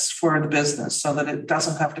settle this for the business so that it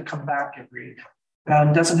doesn't have to come back every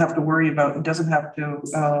doesn't have to worry about, it doesn't have to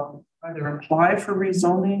either apply for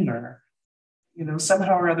rezoning or, you know,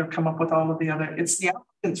 somehow or other come up with all of the other, it's the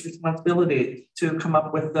applicant's responsibility to come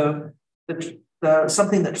up with the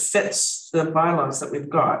something that fits the bylaws that we've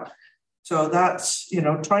got. So that's, you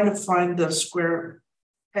know, trying to find the square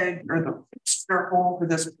peg or the square hole for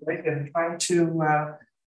this point and trying to,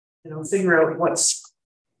 you know, figure out what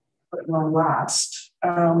will last.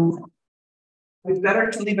 It's better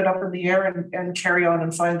to leave it up in the air and carry on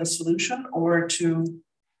and find the solution, or to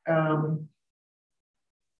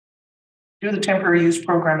do the temporary use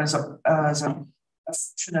program as a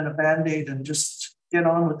option and a band-aid and just get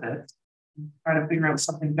on with it, and try to figure out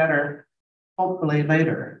something better, hopefully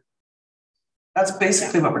later. That's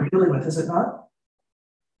basically what we're dealing with, is it not?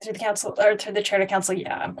 Through the council or through the chair to council,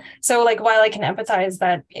 yeah. So like, while I can empathize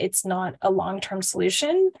that it's not a long-term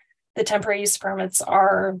solution, the temporary use permits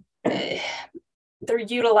are they're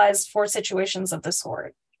utilized for situations of the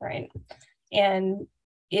sort, right? And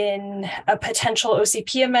in a potential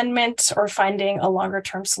OCP amendment or finding a longer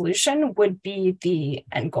term solution would be the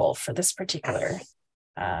end goal for this particular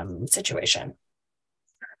situation.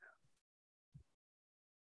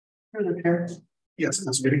 Yes,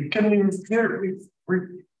 that's good. Can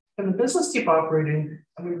the business keep operating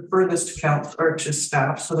and we refer this to council or to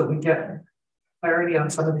staff so that we get clarity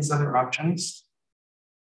on some of these other options?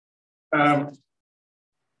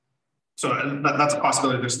 So that's a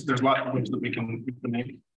possibility. There's a lot of ways that we can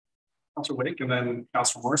make. Councillor Wake and then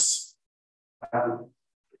Councillor Morse.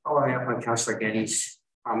 Following up on Councillor Getty's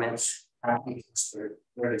comments,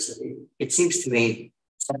 it seems to me,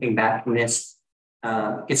 stepping back from this,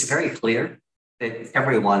 it's very clear that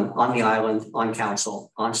everyone on the island, on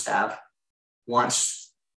council, on staff,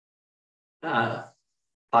 wants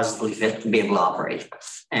positively fit to be able to operate,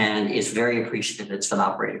 and is very appreciative it's been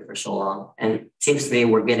operating for so long. And it seems to me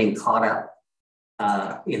we're getting caught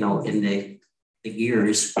up, you know, in the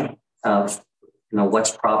years of, you know,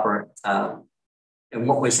 what's proper and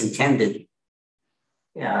what was intended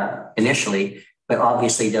initially, but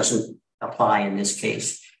obviously doesn't apply in this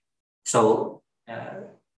case. So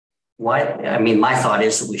my thought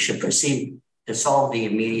is that we should proceed to solve the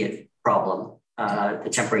immediate problem. The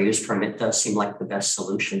temporary use permit does seem like the best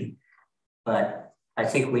solution, but I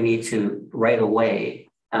think we need to right away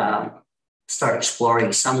start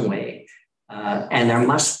exploring some way, and there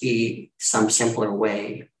must be some simpler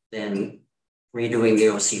way than redoing the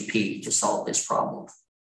OCP to solve this problem.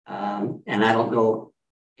 And I don't know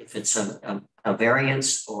if it's a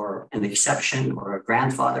variance or an exception or a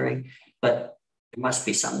grandfathering, but there must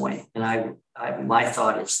be some way. And my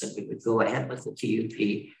thought is that we would go ahead with the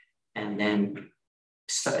TUP and then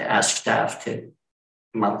ask staff to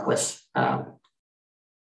come up with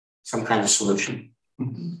some kind of solution.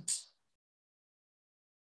 Mm-hmm.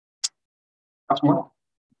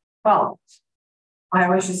 Well, I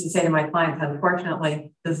always used to say to my clients,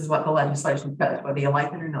 unfortunately, this is what the legislation says, whether you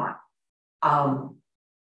like it or not.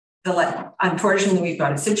 Unfortunately, we've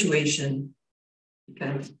got a situation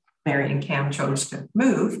because Mary and Cam chose to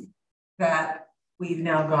move that we've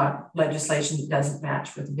now got legislation that doesn't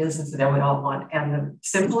match with the business that we all want. And the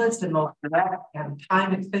simplest and most direct and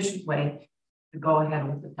time-efficient way to go ahead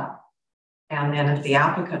with the top. And then if the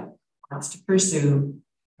applicant wants to pursue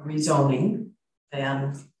rezoning,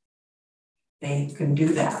 then they can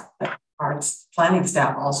do that. But our planning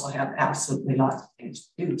staff also have absolutely lots of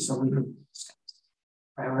things to do, so we need to discuss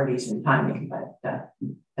priorities and timing. But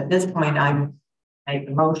at this point, I'm make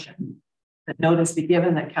the motion that notice be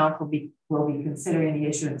given that council will be considering the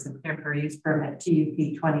issuance of temporary use permit TUP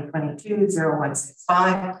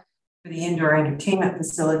 2022-0165 for the indoor entertainment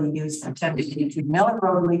facility used from 1052 Miller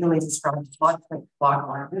Road, legally described as lot 6, block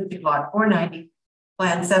 1, district lot 490,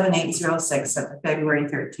 plan 7806 at the February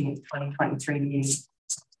 13th, 2023 meeting.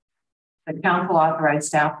 The council authorized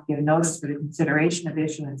staff to give notice for the consideration of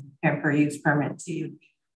issuance of temporary use permit TUP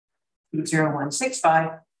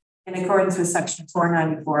 20165 in accordance with section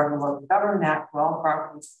 494 of the Local Government Act for all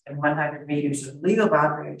properties within 100 meters of the legal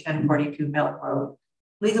boundary of 1042 Millet Road,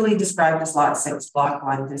 legally described as lot 6, block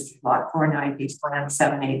 1, district lot 490, plan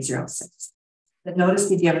 7806. The notice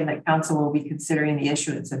be given that council will be considering the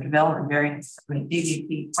issuance of development variance from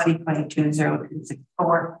DVP 2022-0264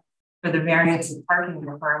 for the variance of parking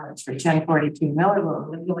requirements for 1042 Miller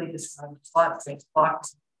Road, legally described as lot 6, block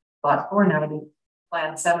 490,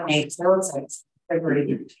 plan 7806.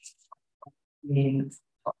 February meeting.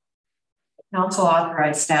 Council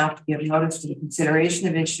authorized staff to give notice to the consideration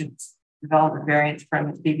of issues development variance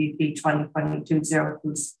permit BBP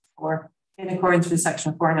 2022-0264 in accordance with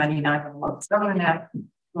section 499 of the Local Government Act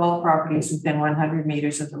for all properties within 100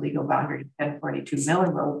 meters of the legal boundary of 1042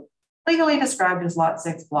 Miller Road, legally described as lot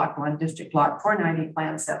 6, block 1, district lot 490,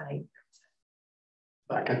 plan 78.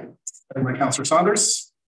 Second. Second by Councillor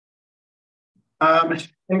Saunders.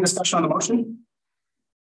 Any discussion on the motion?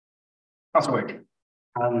 Councillor Wick.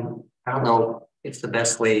 I don't know if the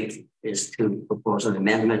best way is to propose an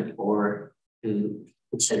amendment or to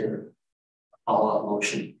consider a follow-up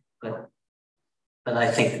motion, but I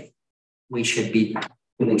think we should be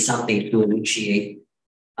doing something to initiate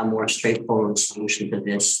a more straightforward solution to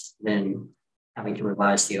this than having to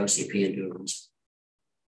revise the OCP and do it.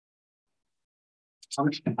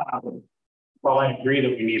 Well, I agree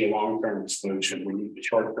that we need a long-term solution. We need the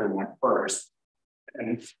short-term one first.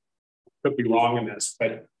 And could be wrong in this,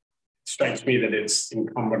 but it strikes me that it's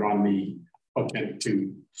incumbent on the applicant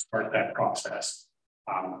to start that process.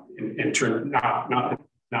 In turn, not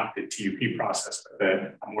the TUP process, but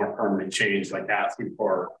a more permanent change, like asking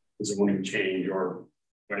for a zoning change or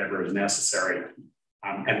whatever is necessary.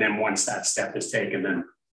 And then once that step is taken, then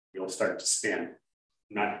you'll start to spin.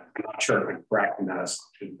 I'm not sure if I'm correct in that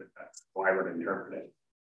assumption, but that's how I would interpret it.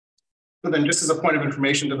 So then, just as a point of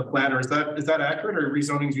information to the planner, is that accurate, or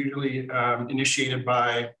rezoning is usually initiated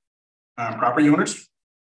by property owners?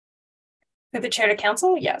 With the chair to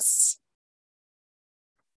council, yes.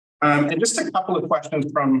 And just a couple of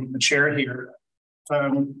questions from the chair here.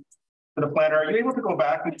 For the planner, are you able to go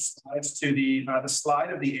back with slides to the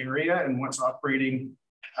slide of the area and what's operating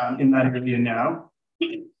in that area now?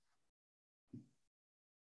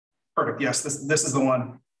 Perfect. Yes, this is the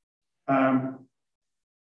one.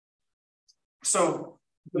 So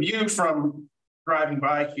the view from driving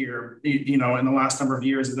by here, you know, in the last number of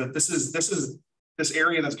years, is that this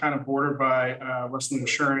area that's kind of bordered by Westland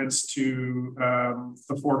Insurance to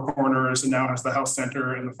the Four Corners, and now has the health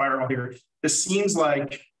center and the fire hall here. This seems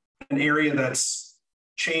like an area that's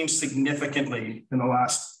changed significantly in the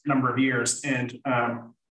last number of years, and I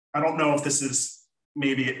don't know if this is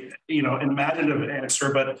maybe, you know, an imaginative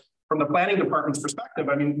answer, but from the planning department's perspective,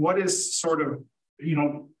 I mean, what is sort of, you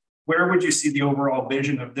know, where would you see the overall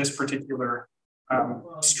vision of this particular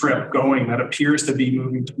strip going that appears to be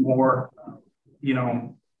moving to more, you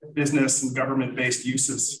know, business and government-based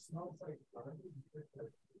uses?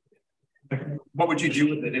 What would you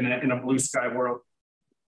do with it in a blue sky world?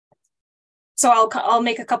 So I'll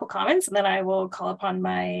make a couple comments, and then I will call upon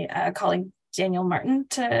my colleague Daniel Martin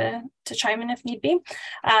to chime in if need be.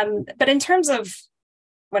 But in terms of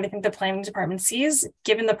what I think the planning department sees,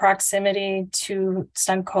 given the proximity to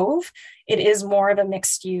Stun Cove, it is more of a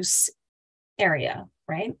mixed use area,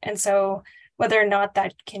 right? And so whether or not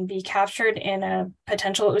that can be captured in a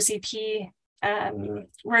potential OCP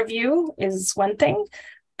review is one thing.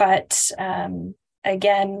 But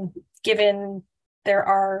again, given there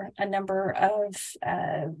are a number of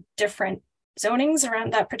different zonings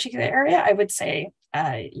around that particular area, I would say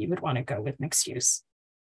you would want to go with mixed use.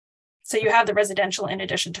 So you have the residential in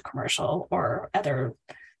addition to commercial or other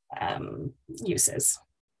uses.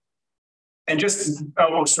 And just,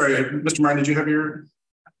 oh, sorry, Mr. Martin, did you have your?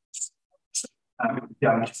 Yeah,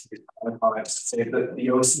 I'm just comments to say that the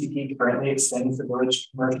OCP currently extends the village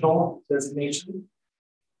commercial designation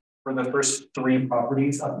for the first 3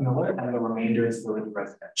 properties up Miller, and the remainder is village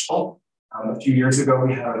residential. A few years ago,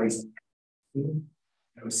 we had a recent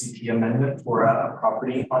OCP amendment for a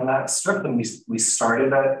property on that strip, and we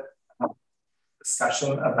started at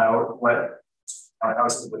discussion about what our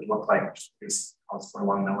houses would look like for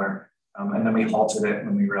Long Miller. And then we halted it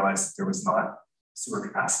when we realized that there was not sewer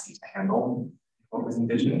capacity to handle what was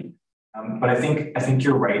envisioned. But I think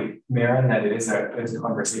you're right, Maren, that it is a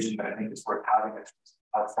conversation that I think is worth having.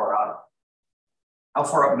 How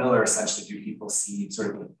far up Miller essentially do people see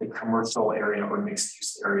sort of the commercial area or mixed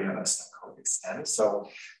use area of Snoqualmie extend? So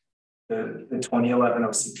the 2011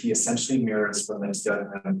 OCP essentially mirrors from the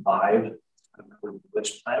 2005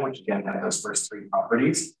 village plan, which again had those first three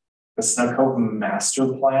properties. The Snoqualmie master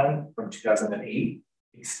plan from 2008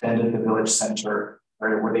 extended the village center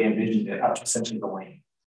where they envisioned it up to essentially the lane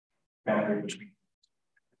boundary between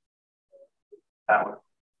that one.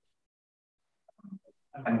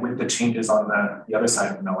 And with the changes on the other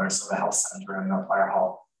side of Miller, so the health center and the fire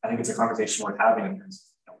hall, I think it's a conversation worth having in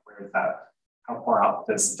terms of where is that, how far out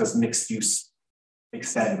does mixed use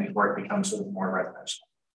extend before it becomes sort of more residential.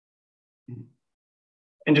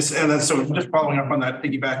 And then so just following up on that,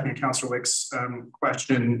 piggybacking on Councillor Wick's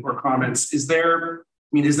question or comments, is there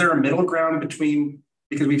a middle ground between,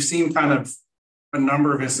 because we've seen kind of a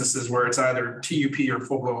number of instances where it's either TUP or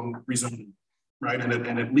full-blown rezoning, right?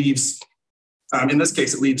 And it leaves, in this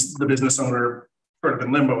case, it leaves the business owner sort of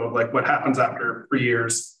in limbo of like what happens after 3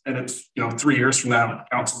 years. And it's, 3 years from now,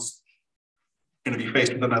 council's going to be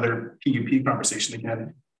faced with another TUP conversation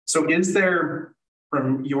again. So is there,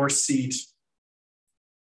 from your seat,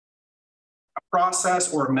 a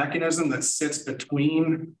process or a mechanism that sits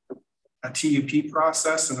between a TUP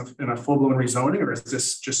process and a full-blown rezoning, or is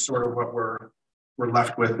this just sort of what we're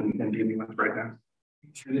left with and dealing with right now?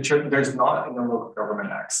 There's not in the local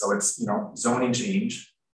government act, so it's zoning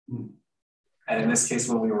change. And in this case,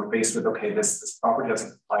 when we were faced with this property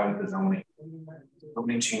doesn't comply with the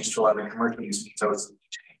zoning change to allow the commercial use means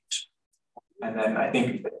change. And then I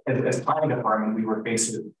think as planning department, we were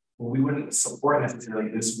faced with, we wouldn't support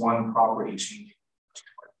necessarily this one property changing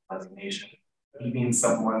resignation. Leaving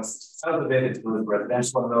someone's out of it, it's really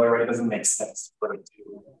residential in Miller, right? It doesn't make sense for it to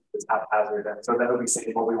do this haphazard. And so then we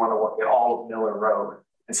say, well, we want to look at all of Miller Road.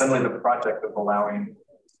 And suddenly the project of allowing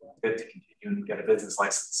it to continue and get a business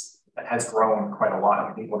license that has grown quite a lot. And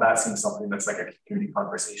I think, well, that seems something that's like a community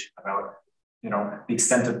conversation about, the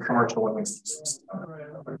extent of commercial and mixed use.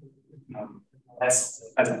 As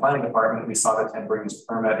a planning department, we saw the temporary use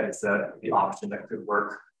permit as the option that could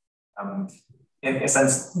work. In a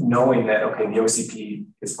sense, knowing that, okay, the OCP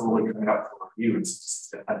is probably coming up for review, it's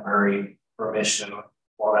just a temporary permission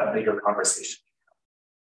while that bigger conversation.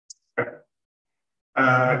 Okay.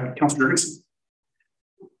 Councillor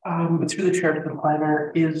Jurgensen. Through the chair to the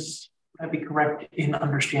planner, I'd be correct in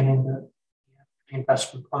understanding that the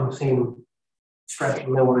investment on the same stretch of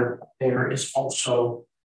Miller there is also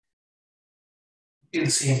in the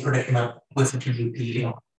same predicament with the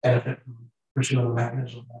GDP benefit from pursuing a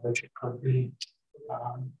mechanism by which it could be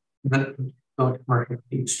the commercial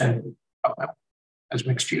extended as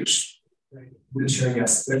mixed use. Sure,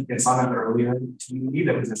 yes, it's on an earlier TUD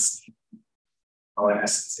that was a scheme. Well, in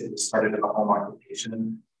essence, it started at a home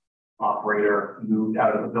occupation. Operator moved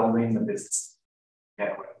out of the building, the business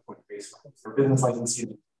for business license,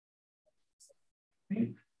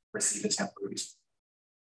 receive a temporary.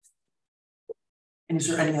 And is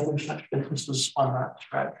there any other such businesses on that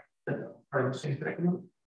stretch that are in the same predicament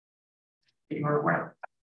that you are aware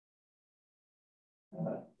of?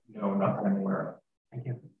 No, not that I'm aware of. Thank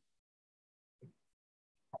you.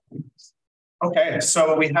 Okay,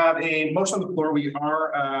 so we have a motion on the floor. We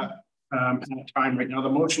are at time right now. The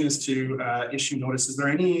motion is to issue notice. Is there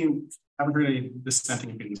any, I haven't heard any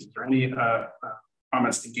dissenting opinions. Is there any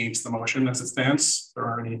comments against the motion as it stands? There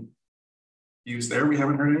are any views there? We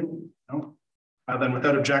haven't heard any? No. Then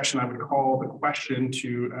without objection, I would call the question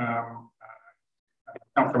to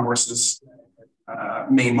Councillor Morse's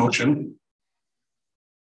main motion.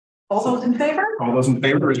 All those in favor? All those in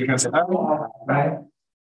favor, raise your hand. Say aye.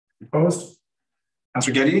 Opposed?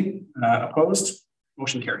 Councillor Getty, opposed?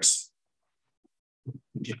 Motion carries.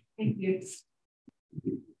 Thank you.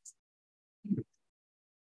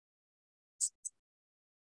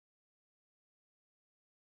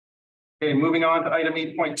 Okay, moving on to item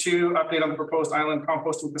 8.2, update on the proposed island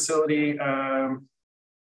composting facility.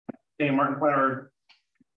 Okay, Martin Planner,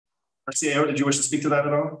 our CAO, did you wish to speak to that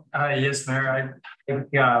at all? Yes, Mayor. I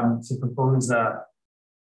think to propose a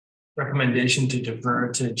recommendation to defer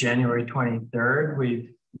to January 23rd.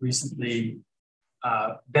 We've recently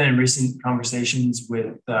been in recent conversations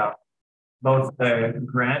with both the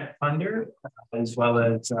grant funder as well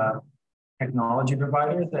as technology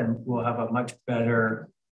providers, and we'll have a much better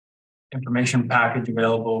information package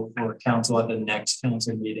available for council at the next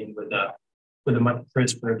council meeting with a with a much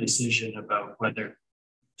crisper decision about whether to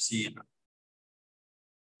proceed.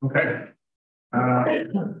 Okay.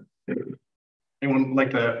 Anyone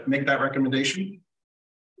like to make that recommendation?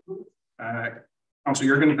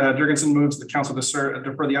 Councillor Jurgensen moves the council to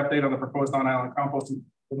defer the update on the proposed on-island composting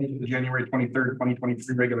to the January 23rd,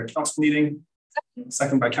 2023 regular council meeting.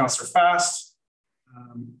 Second by Councillor Fast.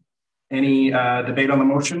 Any debate on the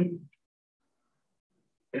motion?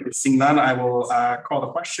 Seeing none, I will call the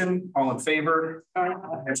question. All in favor?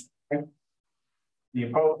 Any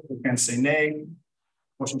opposed? You can say nay.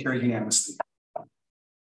 Motion carried unanimously.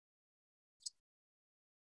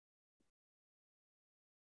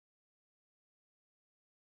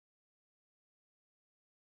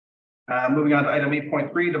 Moving on to item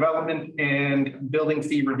 8.3, development and building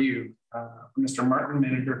fee review. Mr. Martin,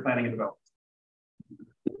 Manager of Planning and Development.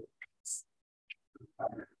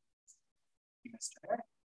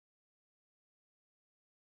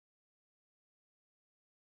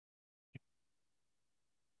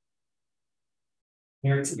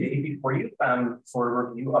 Here today before you for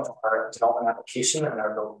review of our development application and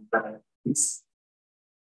our building permit piece.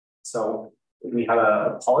 So we have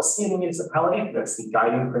a policy in the municipality that's the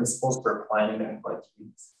guiding principles for planning and like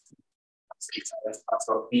talks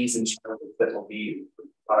about fees and charges that will be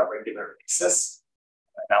on a regular basis,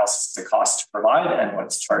 analysis of the cost to provide and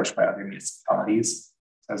what's charged by other municipalities.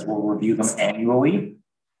 As we'll review them annually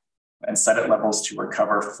and set at levels to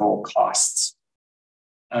recover full costs.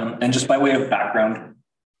 And just by way of background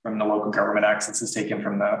from the Local Government Act, this is taken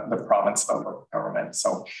from the province of local government.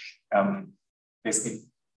 So basically,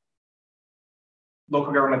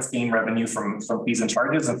 local governments gain revenue from fees and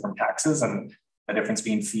charges and from taxes, and the difference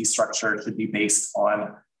being fee structure should be based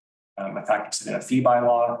on a factor set in a fee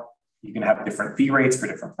bylaw. You can have different fee rates for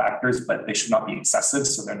different factors, but they should not be excessive.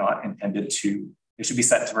 So they're not intended to, they should be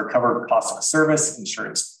set to recover the cost of a service,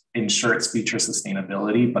 ensure its future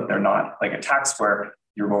sustainability, but they're not like a tax where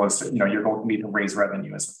your goal is to, your goal can be to raise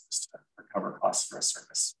revenue as opposed to recover costs for a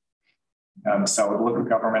service. So the Local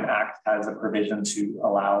Government Act has a provision to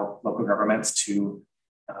allow local governments to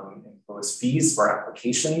impose fees for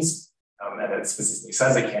applications. And it specifically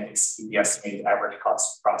says it can't exceed the estimated average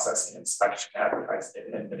cost of processing, inspection, advertising,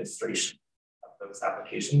 and administration of those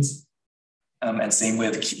applications. And same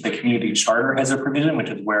with the community charter has a provision, which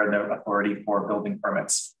is where the authority for building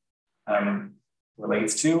permits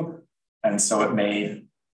relates to. And so it may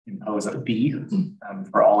impose a fee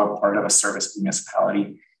for all or part of a service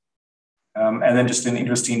municipality. And then just an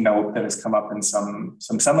interesting note that has come up in some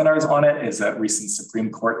seminars on it is a recent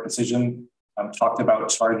Supreme Court decision talked about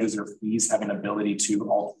charges or fees having ability to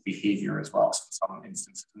alter behavior as well. So in some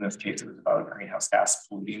instances, in this case, it was about greenhouse gas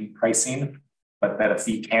polluting pricing, but that a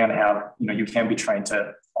fee can have, you can be trying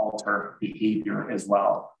to alter behavior as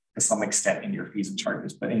well to some extent in your fees and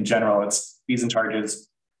charges. But in general, it's fees and charges.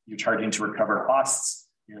 You're charging to recover costs.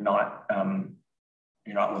 You're not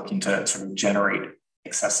looking to sort of generate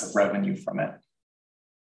excessive revenue from it.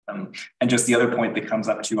 And just the other point that comes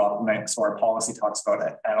up too often, so our policy talks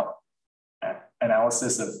about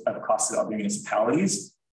analysis of costs of other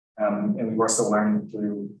municipalities. And we've also learned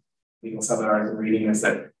through legal seminars and reading is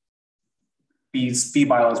that these fee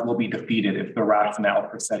bylaws will be defeated if the rationale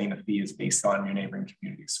for setting a fee is based on your neighboring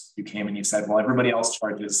communities. You came and you said, well, everybody else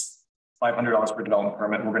charges $500 per development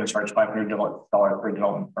permit. We're going to charge $500 per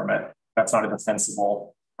development permit. That's not a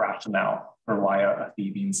defensible rationale for why a fee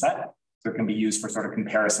being set. So it can be used for sort of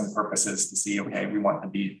comparison purposes to see, okay, we want to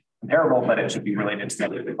be comparable, but it should be related to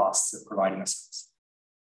the costs of providing a service.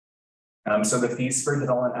 So the fees for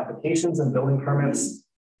development applications and building permits,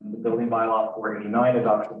 the building bylaw 489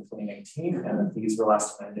 adopted in 2019, and the fees were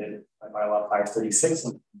last amended by bylaw 536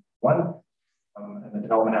 in 2021. And the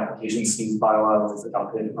development applications fees bylaw was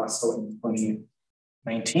adopted also in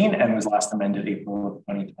 2019 and was last amended April of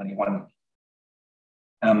 2021.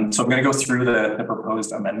 So I'm going to go through the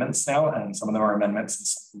proposed amendments now, and some of them are amendments and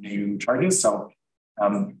some new charges. So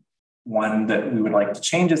one that we would like to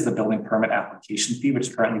change is the building permit application fee,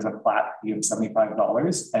 which currently is a flat fee of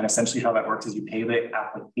 $75. And essentially how that works is you pay the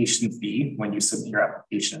application fee when you submit your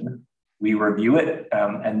application. We review it,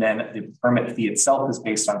 and then the permit fee itself is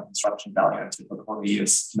based on construction value. And typically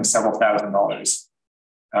is several $1,000s.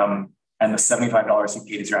 And the $75 you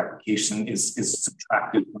paid as your application is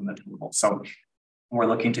subtracted from the total. So we're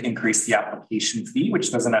looking to increase the application fee,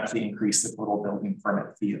 which doesn't actually increase the total building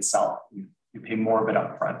permit fee itself. You pay more of it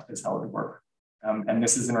upfront is how it would work. And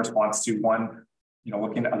this is in response to one,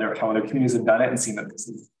 looking at how other communities have done it and seeing that this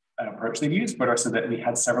is an approach they've used, but also that we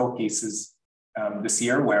had several cases this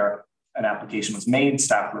year where an application was made,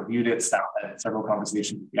 staff reviewed it, staff had several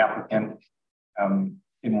conversations with the applicant.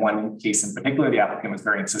 in one case in particular, the applicant was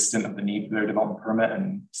very insistent of the need for their development permit,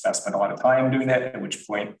 and staff spent a lot of time doing it, at which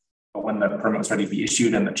point, but when the permit was ready to be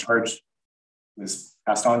issued and the charge was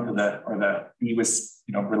passed on to the fee was,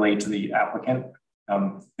 relayed to the applicant,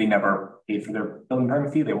 they never paid for their building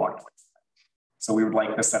permit fee, they walked away. So we would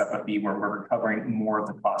like to set up a fee where we're recovering more of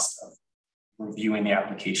the cost of reviewing the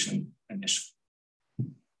application initially.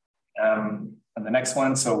 And the next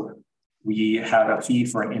one, so we have a fee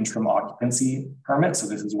for an interim occupancy permit. So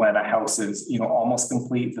this is when a house is, almost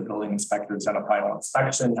complete. The building inspector has done a final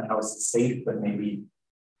inspection. The house is safe, but maybe,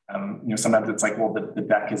 sometimes it's like, well, the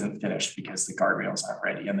deck isn't finished because the guardrails aren't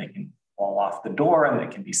ready, and they can fall off the door, and they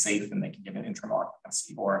can be safe, and they can get an interim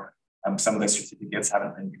occupancy, or some of the certificates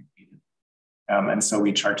haven't been completed. And so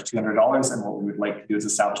we charge $200, and what we would like to do is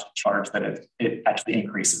establish a charge that it actually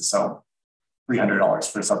increases. So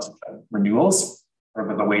 $300 for subsequent renewals.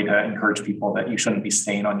 Or the way to encourage people that you shouldn't be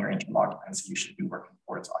staying on your interim occupancy, you should be working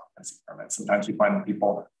towards occupancy permits. Sometimes we find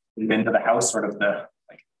people move into the house, sort of the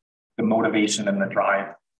motivation and the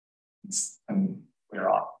drive, and we're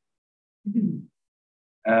off.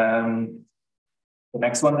 The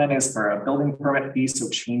next one then is for a building permit fee. So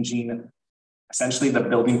changing, essentially the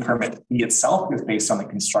building permit fee itself is based on the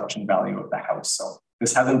construction value of the house. So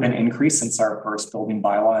this hasn't been increased since our first building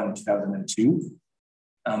bylaw in 2002.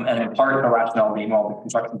 And in part, the rationale being, well, the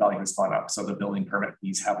construction value has gone up. So the building permit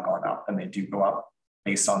fees have gone up, and they do go up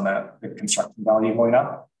based on the construction value going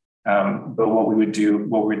up. But what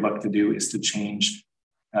we'd look to do is to change,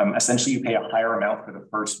 essentially you pay a higher amount for the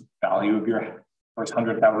first value of your first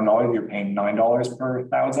 $100,000, you're paying $9 per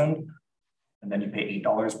thousand. And then you pay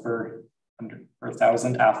 $8 per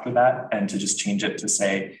thousand after that. And to just change it to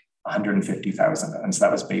say 150,000. And so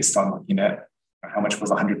that was based on looking at how much was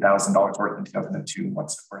 $100,000 worth in 2002?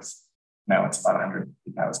 What's it worth? Now it's about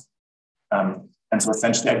 150,000. And so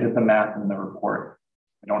essentially I did the math in the report.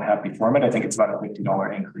 I don't have before me. I think it's about a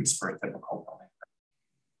 $50 increase for a typical building.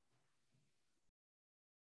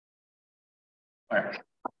 All right.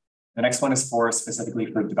 The next one is specifically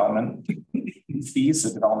for development fees.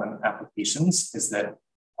 So development applications is that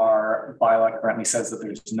our bylaw currently says that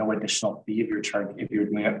there's no additional fee if you're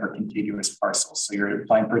doing it for contiguous parcels. So you're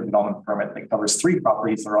applying for a development permit that covers 3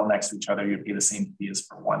 properties, they're all next to each other, you pay the same fee as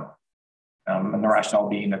for one. And the rationale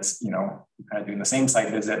being it's, you're kind of doing the same site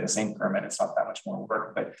visit and the same permit, it's not that much more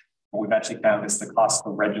work. But what we've actually found is the cost to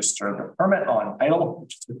register the permit on title,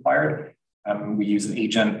 which is required. We use an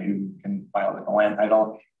agent who can file the land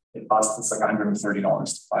title. It costs us like $130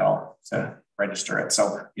 to file to register it.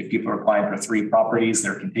 So if people are applying for 3 properties,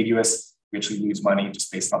 they're contiguous, we actually lose money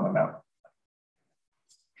just based on the amount.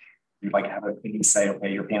 You'd like to have a thing say,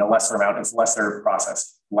 okay, you're paying a lesser amount, it's lesser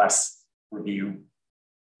process, less review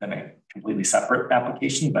than a completely separate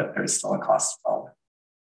application, but there's still a cost involved.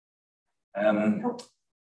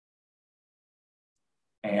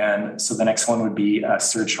 And so the next one would be a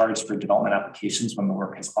surcharge for development applications when the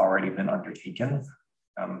work has already been undertaken.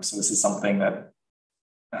 So this is something that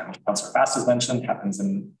Councillor Fast has mentioned, happens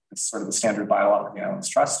in sort of the standard bylaw of the Islands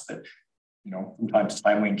Trust, but from time to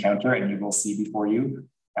time we encounter, and you will see before you,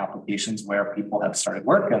 applications where people have started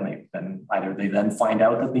work and they then find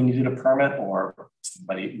out that they needed a permit, or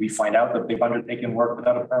we find out that they've undertaken work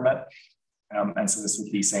without a permit. And so this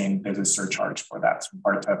would be saying there's a surcharge for that. So in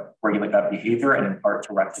part to regulate that behavior, and in part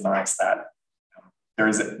to recognize that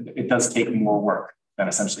it does take more work than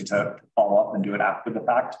essentially to follow up and do it after the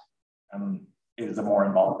fact. It is a more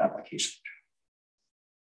involved application.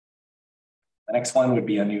 The next one would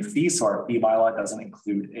be a new fee. So our fee bylaw doesn't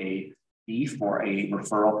include a fee for a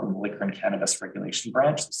referral from the Liquor and Cannabis Regulation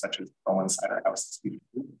Branch, such as Bowen Cider House.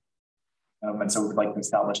 And so we'd like to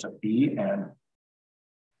establish a fee, and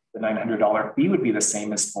the $900 fee would be the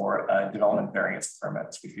same as for development variance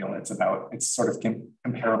permits. We feel it's sort of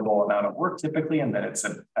comparable amount of work typically, and that it's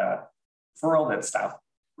a referral that staff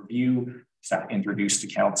review, staff introduce to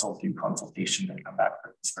council through consultation, and come back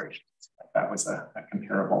for consideration. That was a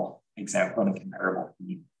comparable example and a comparable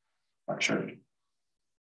fee structure.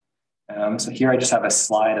 So here I just have a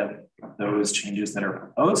slide of those changes that are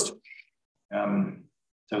proposed.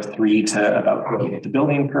 So 3 related to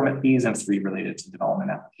building permit fees and 3 related to development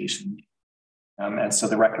application. And so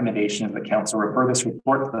the recommendation is the council refer this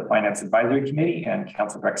report to the Finance Advisory Committee, and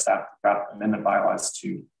council direct staff to draft amendment bylaws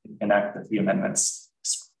to enact the amendments.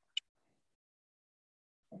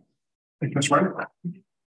 Thank you, Mr. Martin.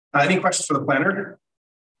 Any questions for the planner?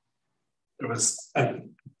 It was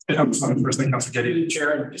first thing, Councilor Getty.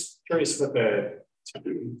 Chair, I'm just curious what the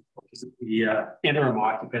interim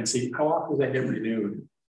occupancy, how often does that get renewed?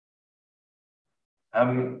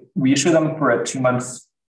 We issue them for a 2-month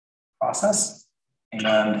process,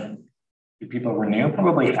 and Do people renew?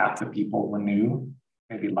 Probably half the people renew,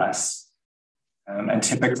 maybe less. And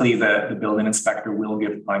typically the building inspector will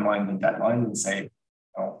give timelines and deadlines and say,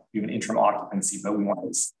 oh, you have an interim occupancy, but we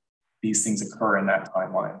want these things occur in that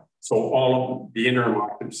timeline. So all of the interim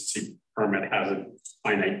occupancy permit has a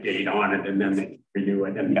finite date on it, and then they renew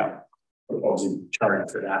it, and proposing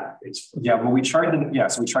charge for that. Basically. Yeah, well, we charge them. Yeah,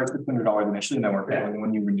 so we charge the $200 initially, and then we're paying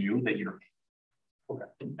when you renew that you're paying. Okay,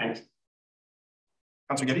 thanks.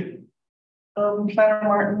 Councilor Getty? Planner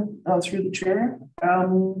Martin, through the chair.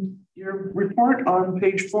 Your report on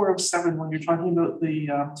page 4 of 7, when you're talking about the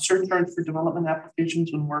surcharge for development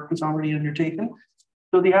applications when work is already undertaken.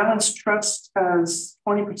 So the Islands Trust has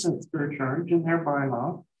 20% surcharge in their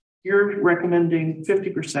bylaw. You're recommending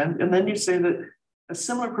 50%, and then you say that a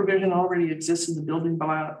similar provision already exists in the building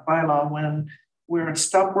bylaw where a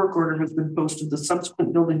stop work order has been posted, the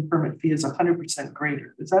subsequent building permit fee is 100%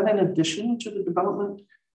 greater. Is that in addition to the development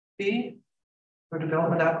fee or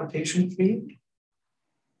development application fee?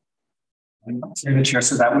 Through the chair,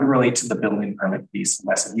 so that would relate to the building permit fees.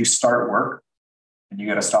 Unless if you start work and you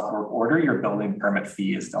get a stop work order, your building permit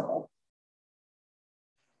fee is doubled.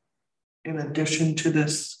 In addition to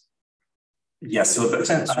this? Yes, so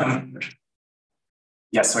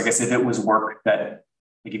yes, so I guess if it was work that,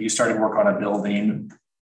 like if you started work on a building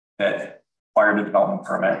that required a development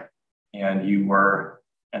permit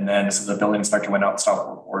and then so the building inspector went out and stopped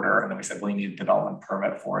work order, and then we said, well, you need a development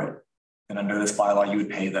permit for it. And under this bylaw, you would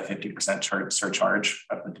pay the 50% surcharge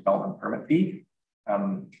of the development permit fee.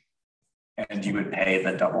 And you would pay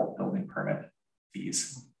the double building permit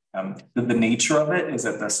fees. The nature of it is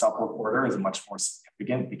that the stop work order is much more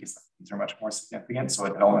significant because the fees are much more significant. So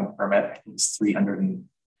a development permit is $350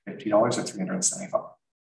 or $375,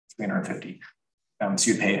 $350.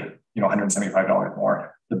 So you pay, $175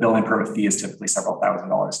 more. The building permit fee is typically several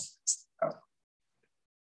 $1,000s.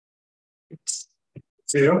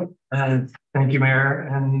 Thank you, Mayor,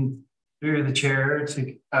 and through the chair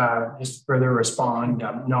to just further respond.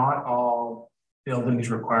 Not all buildings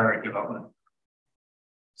require a development,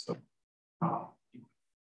 so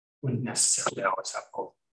wouldn't necessarily always have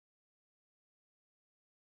both.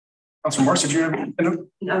 Councilor Morse, did you have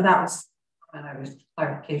No, that was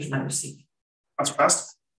clarification I received. Councilor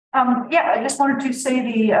Fast? Yeah, I just wanted to say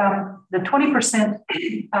the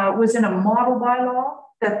 20% was in a model bylaw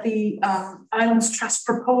that the Islands Trust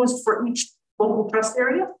proposed for each local trust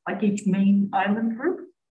area, like each main island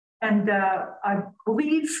group. And I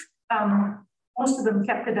believe most of them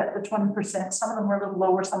kept it at the 20%. Some of them were a little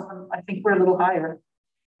lower, some of them I think were a little higher.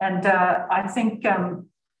 And I think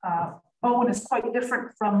Bowen is quite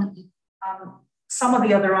different from some of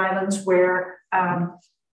the other islands where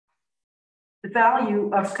the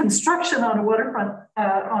value of construction on a waterfront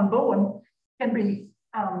on Bowen can be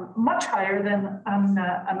much higher than on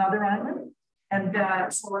another island. And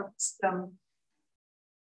so it's,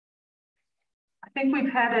 I think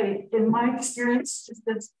we've had in my experience,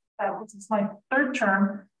 this is my third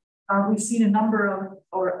term, we've seen a number of,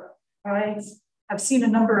 or I have seen a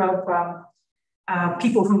number of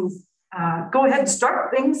people who go ahead and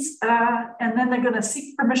start things and then they're going to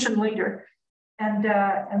seek permission later.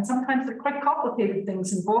 And sometimes they're quite complicated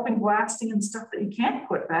things involving blasting and stuff that you can't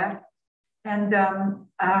put back. And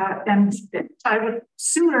I would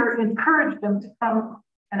sooner encourage them to come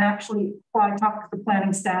and actually apply, talk to the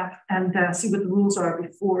planning staff and see what the rules are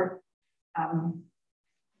before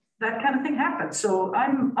that kind of thing happens. So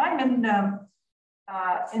I'm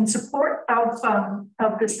in support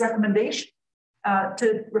of this recommendation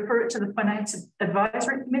to refer it to the Finance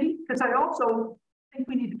Advisory Committee, because I also think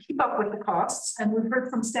we need to keep up with the costs. And we've heard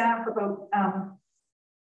from staff about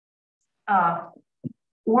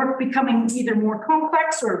work becoming either more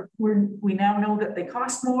complex or we now know that they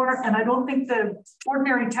cost more. And I don't think the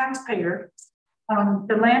ordinary taxpayer,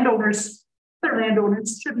 the landowners, other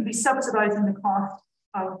landowners shouldn't be subsidizing the cost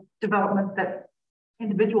of development that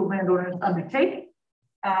individual landowners undertake.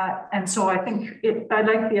 And so I think I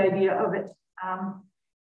like the idea of it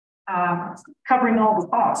covering all the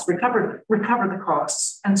costs, recover the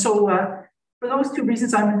costs. And so for those two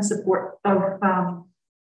reasons, I'm in support of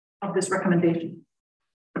this recommendation.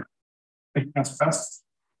 Thank you, Councilor Fast.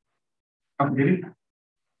 Councilor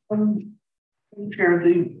Chair,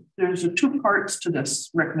 there's two parts to this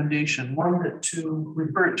recommendation. One that to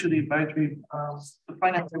refer it to the advisory, the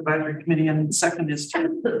Finance Advisory Committee, and the second is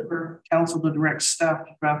for council to direct staff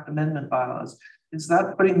to draft amendment bylaws. Is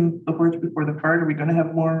that putting the horse before the cart? Are we going to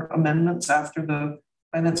have more amendments after the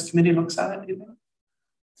Finance Committee looks at it, do you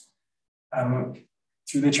think?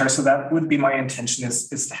 Through the chair, so that would be my intention is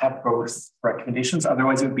to have both recommendations.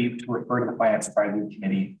 Otherwise, it would be to refer to the Finance Advisory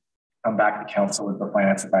Committee come back to council with the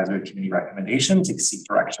Finance Advisory Committee recommendation to seek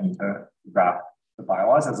direction to draft the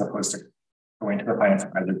bylaws, as opposed to going to the Finance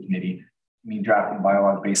Advisory Committee, me drafting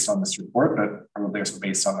bylaws based on this report, but probably also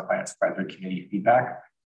based on the Finance Advisory Committee feedback,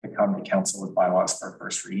 to come to council with bylaws for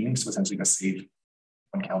first reading. So essentially to save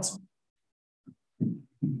on council.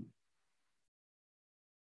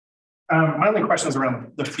 My only question is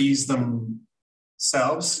around the fees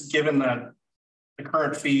themselves, given that the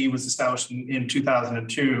current fee was established in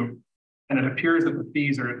 2002, and it appears that the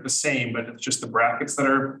fees are the same, but it's just the brackets that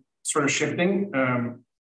are sort of shifting. And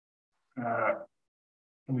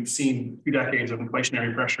we've seen 2 decades of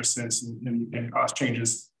inflationary pressure since and cost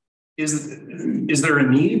changes. Is there a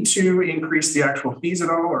need to increase the actual fees at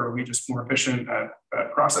all, or are we just more efficient at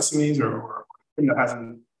processing these, or that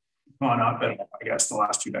hasn't gone up at, I guess, the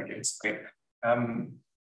last 2 decades? Okay.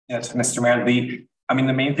 Yes, Mr. Mayor, the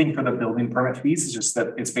main thing for the building permit fees is just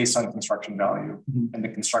that it's based on construction value, and the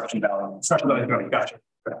construction value. Gotcha.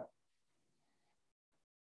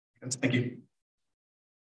 Thank you.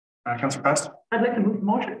 Councillor Fast? I'd like to move the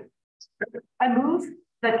motion. I move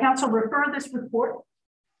that council refer this report,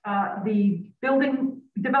 the building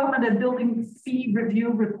development and building fee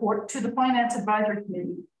review report, to the Finance Advisory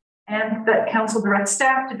Committee, and that council direct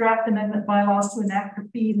staff to draft amendment bylaws to enact the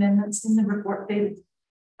fee amendments in the report dated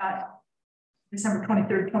December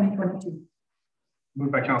 23rd, 2022.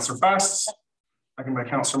 Moved by Councillor Fast, second by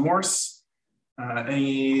Councillor Morse.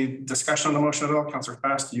 Any discussion on the motion at all? Councillor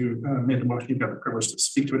Fast, you made the motion. You've got the privilege to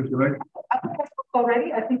speak to it if you like.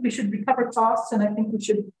 Already, I think we should recover costs, and I think we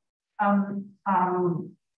should try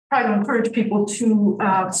to encourage people to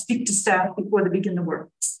speak to staff before they begin the work.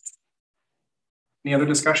 Any other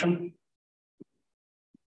discussion?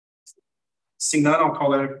 Seeing none, I'll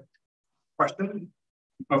call that a question.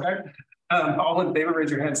 Okay. All in favor, raise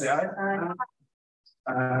your hand, say aye.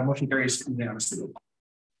 Motion carries unanimously.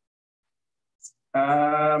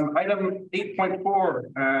 Item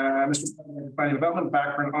 8.4, Mr. Planning Development,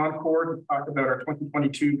 back for an encore to talk about our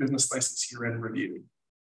 2022 business license year-end review.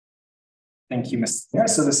 Thank you, Mr. Mayor.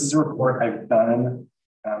 So this is a report I've done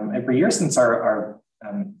every year since our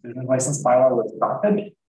business license bylaw was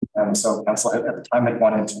adopted. So council at the time had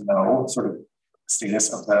wanted to know sort of the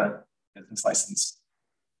status of the business license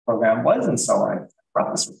program was, and so I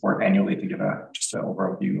brought this report annually to give just an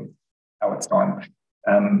overview of how it's gone.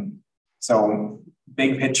 So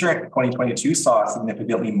big picture, 2022 saw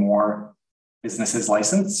significantly more businesses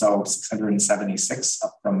licensed, so 676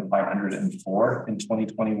 up from 504 in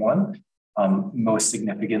 2021. Most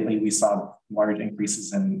significantly, we saw large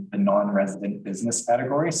increases in the non-resident business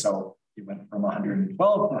category. So it went from 112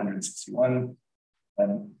 to 161.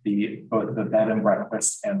 And both the bed and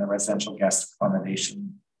breakfast and the residential guest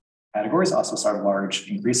accommodation categories also saw large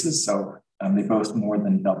increases. So they both more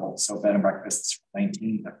than doubled. So bed and breakfasts from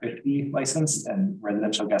 19 to 50 licensed, and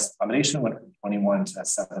residential guest accommodation went from 21 to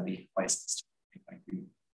 70 licensed.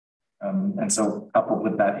 And so coupled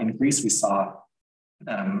with that increase, we saw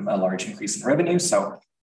a large increase in revenue. So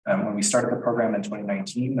when we started the program in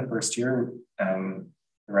 2019, the first year, the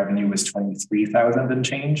revenue was 23,000 and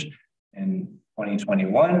change. In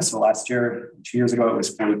 2021, so last year, 2 years ago, it was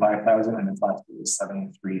 45,000, and then last year was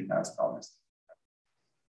 $73,000.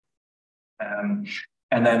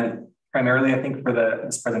 And then primarily, I think for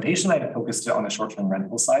this presentation, I focused it on the short-term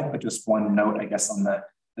rental side, but just one note, I guess, on the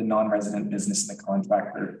non-resident business and the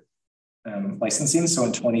contractor licensing. So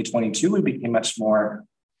in 2022, we became much more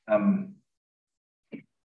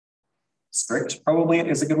strict, probably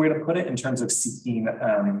is a good way to put it, in terms of seeking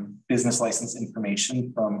business license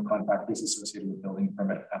information from contractors associated with building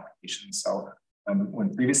permit applications. So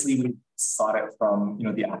when previously we sought it from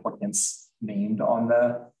the applicants named on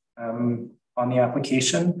the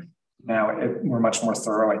application, now we're much more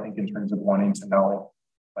thorough, I think, in terms of wanting to know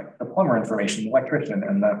like the plumber information, the electrician,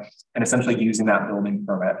 and essentially using that building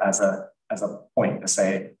permit as a point to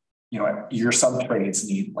say, your sub-trades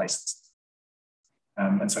need license.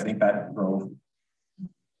 And so I think that drove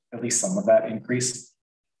at least some of that increase.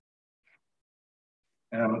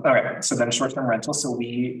 All right, so then short-term rental. So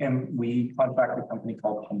we contract a company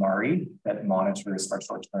called Hamari that monitors our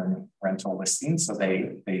short-term rental listings. So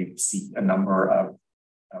they seek a number of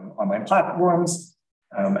online platforms,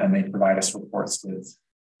 and they provide us reports with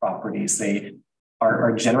properties. They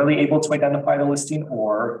are generally able to identify the listing,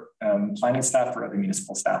 or planning staff or other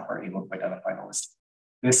municipal staff are able to identify the listing.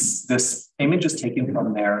 This image is taken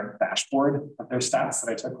from their dashboard of their stats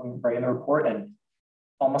that I took right in the report. And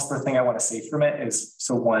almost the thing I want to say from it is,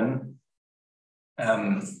 so one,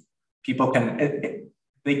 people can,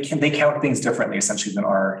 they count things differently essentially than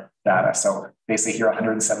our data. So they say here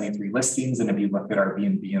 173 listings. And if you look at our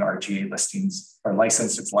B&B and RGA listings are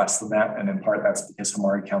licensed, it's less than that. And in part that's because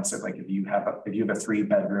Hamari counts it like if you have a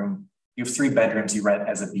 3-bedroom, you have 3 bedrooms you rent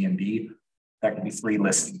as a B&B, that could be 3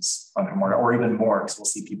 listings on Hamari or even more. Because we'll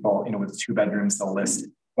see people, with 2 bedrooms, they'll list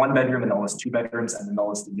 1 bedroom and they'll list 2 bedrooms and then they'll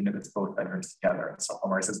list the unit that's both bedrooms together. And so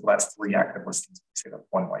Hamari says, well, that's 3 active listings. We say that's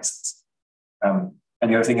 1 license. And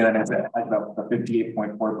the other thing that is it has about the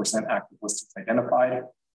 58.4% active listings identified.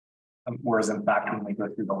 Whereas in fact, when we go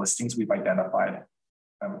through the listings, we've identified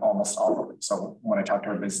almost all of them. So when I talked to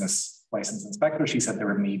our business license inspector, she said there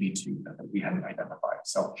were maybe 2 that we hadn't identified.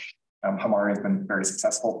 So Hamari has been very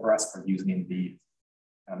successful for us for using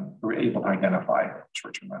we're able to identify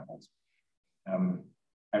short-term rentals. I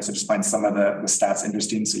also just find some of the stats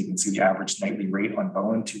interesting. So you can see the average nightly rate on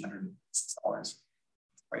Bowen, $206.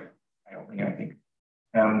 Right, I think.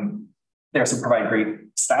 They also provide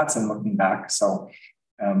great stats and looking back. So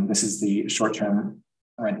this is the short-term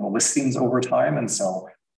rental listings over time. And so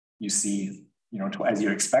you see, as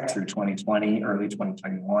you'd expect through 2020, early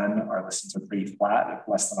 2021, our listings are pretty flat at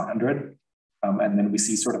less than 100. And then we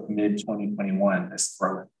see sort of mid-2021, this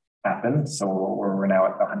growth happened. So we're now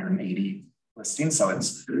at the 180 listings. So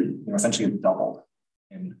it's essentially doubled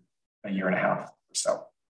in a year and a half or so.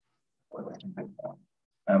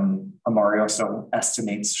 Hamari also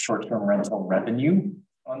estimates short-term rental revenue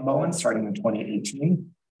on Bowen starting in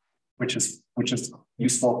 2018, which is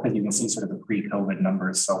useful because you can see sort of the pre-COVID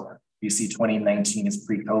numbers. So you see 2019 is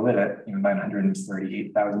pre-COVID at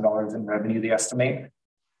 $938,000 in revenue, they estimate.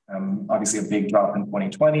 Obviously a big drop in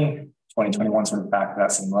 2020, 2021 sort of back to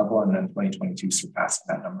that same level, and then 2022 surpassing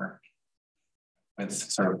that number with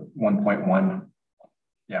sort of $1.1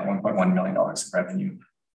 million in revenue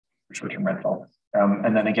for short-term rental.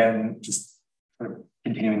 And then again, just sort of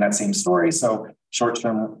continuing that same story. So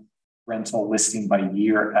short-term rental listing by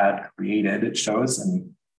year ad created, it shows,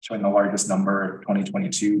 and showing the largest number,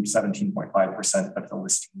 2022, 17.5% of the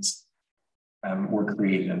listings were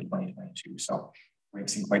created in 2022. So we've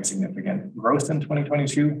seen quite significant growth in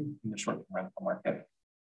 2022 in the short-term rental market.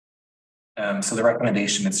 So the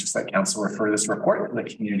recommendation is just that council refer this report to the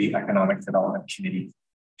Community Economic Development Committee.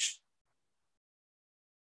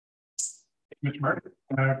 Thank you, Mark.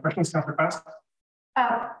 Questions, Councillor Pass?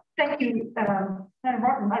 Thank you, Madam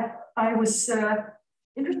Martin. I was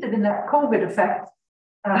interested in that COVID effect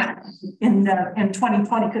in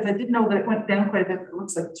 2020 because I did know that it went down quite a bit. It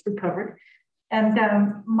looks like it's recovered. And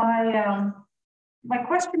my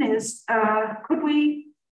question is,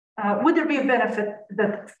 would there be a benefit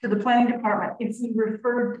to the planning department if we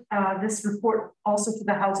referred this report also to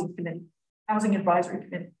the housing advisory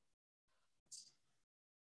committee?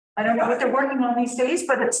 I don't know what they're working on these days,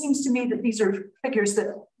 but it seems to me that these are figures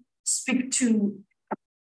that speak to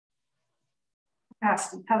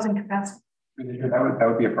capacity, housing capacity. That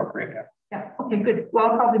would be appropriate, yeah. Yeah, okay, good.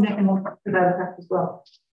 Well, I'll probably make a note for that effect as well.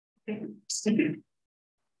 Okay, thank you.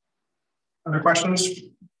 Other questions?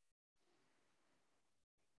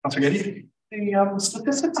 Councillor Getty? The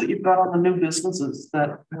statistics that you've got on the new businesses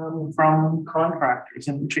that from contractors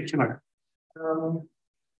in particular,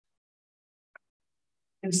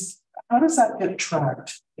 how does that get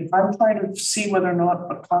tracked? If I'm trying to see whether or not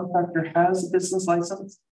a contractor has a business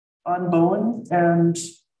license on Bowen and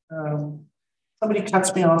somebody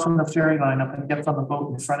cuts me off on the ferry lineup and gets on the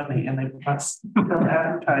boat in front of me and they press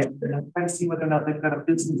advertise and I'm trying to see whether or not they've got a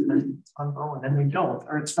business license on Bowen and they don't,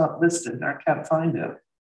 or it's not listed, or I can't find it.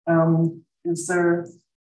 Is there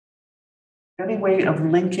any way of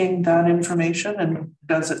linking that information, and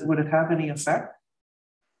would it have any effect?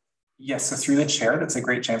 Yes, so through the chair, that's a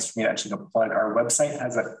great chance for me to actually go plug. Our website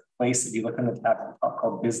has a place, if you look on the tab at the top,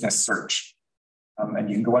 called Business Search. And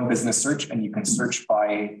you can go on Business Search and you can search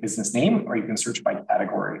by business name or you can search by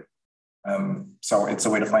category. So it's a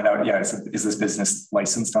way to find out, is this business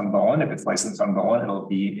licensed on Bowen? If it's licensed on Bowen, it'll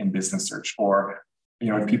be in Business Search. Or,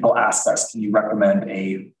 if people ask us, can you recommend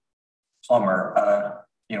a plumber,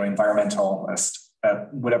 environmentalist,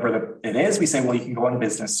 whatever it is, we say, well, you can go on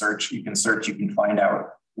Business Search, you can find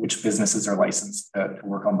out which businesses are licensed to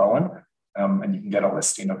work on Bowen, and you can get a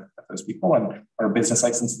listing of those people. And our business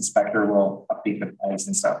license inspector will update the tags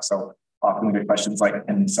and stuff. So often we get questions like,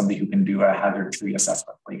 and somebody who can do a hazard tree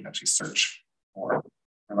assessment, where you can actually search for,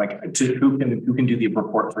 like, who can do the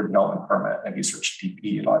report for development permit. And if you search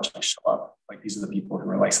DP, it'll actually show up. Like, these are the people who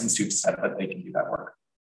are licensed who've said that they can do that work.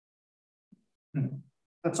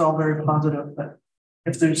 That's all very positive, but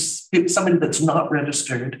if there's somebody that's not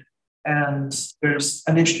registered and there's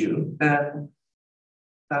an issue, then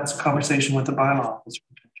that's a conversation with the bylaw officer.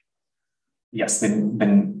 Yes,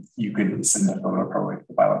 then you could send a photo probably to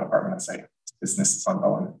the bylaw department and say business is on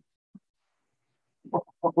Bowen.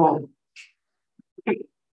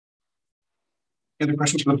 Any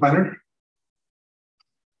questions for the planner?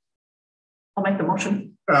 I'll make the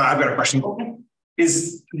motion. I've got a question. Okay.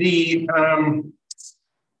 Is the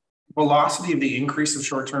velocity of the increase of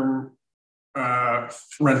short-term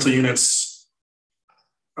rental units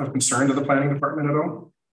of concern to the planning department at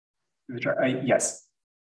all? Yes.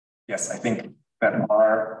 Yes, I think that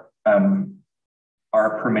our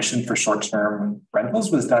permission for short-term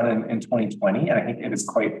rentals was done in 2020, and I think it is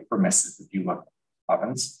quite permissive if you look at the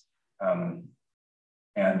province.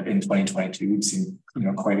 And in 2022, we've seen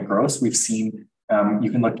quite a growth. We've seen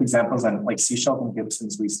you can look at examples on like Seashell and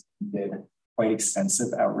Gibson's. We did quite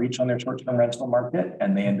extensive outreach on their short-term rental market,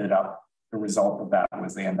 and they ended up, the result of that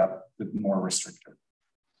was they end up with more restrictive.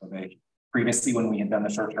 So they previously, when we had done the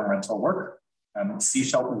short-term rental work,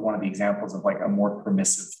 Seashell was one of the examples of like a more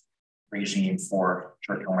permissive regime for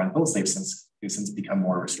short-term rentals. They've since become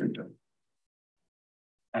more restrictive.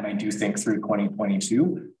 And I do think through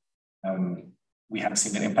 2022, we have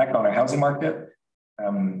seen an impact on our housing market.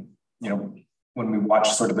 When we watch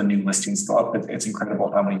sort of the new listings go up, it's incredible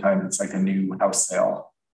how many times it's like a new house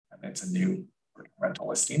sale and it's a new rental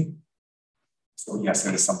listing. So yes,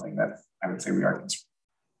 it is something that I would say we are concerned.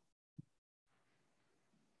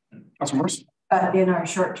 Councilor Morris? In our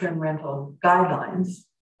short-term rental guidelines, if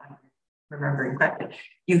I'm remembering correctly,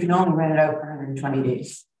 you can only rent it out for 120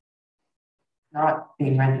 days. Not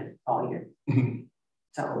being rented all year. Mm-hmm.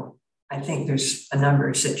 So I think there's a number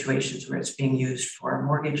of situations where it's being used for a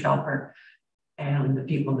mortgage helper, and the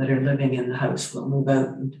people that are living in the house will move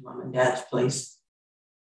out into mom and dad's place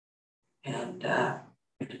and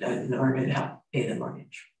in order to help pay the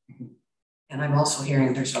mortgage. Mm-hmm. And I'm also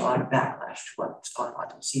hearing there's a lot of backlash to what's going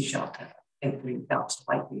on in Seashell. I think we council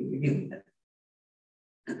might be reviewing it.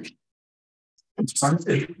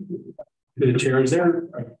 The chair, is there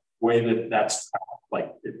a way that's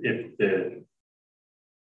like if the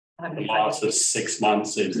law says 6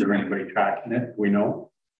 months, is there anybody tracking it? We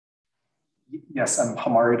know. Yes,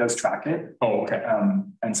 Hamari does track it. Oh, okay.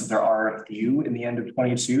 And so there are a few in the end of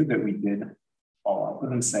 22 that we did follow up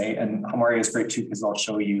with and say, and Hamari is great too, because I'll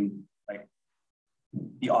show you like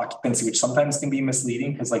the occupancy, which sometimes can be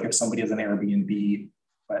misleading, because like if somebody has an Airbnb,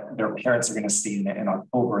 but their parents are going to stay in it in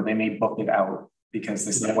October, they may book it out because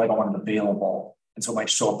they say, well, I don't want it available. And so it might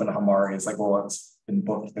show up in Hamari. It's like, well, it's been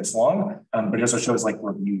booked this long. But it also shows like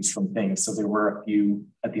reviews from things. So there were a few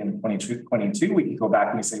at the end of 22, we could go back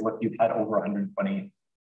and we say, look, you've had over 120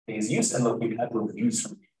 days use, and look, we've had reviews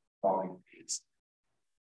from the following days.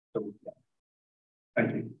 So yeah.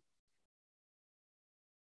 Thank you.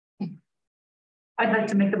 I'd like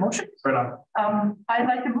to make the motion. Right on. I'd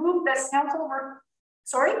like to move that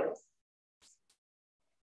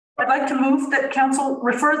I'd like to move that council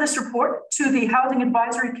refer this report to the Housing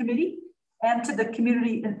Advisory Committee and to the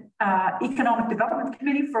Community Economic Development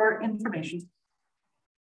Committee for information.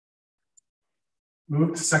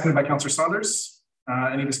 Moved, seconded by Councillor Saunders.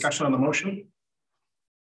 Any discussion on the motion?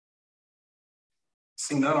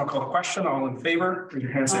 Seeing none, I'll call the question. All in favor, raise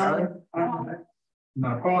your hand, say aye. Aye.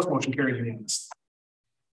 Not opposed, motion carries unanimous.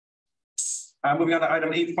 Moving on to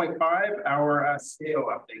item 8.5, our scale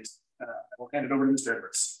update. I will hand it over to Mr.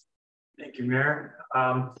 Edwards. Thank you, Mayor.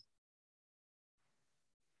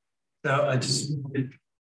 So I just wanted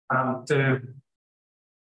to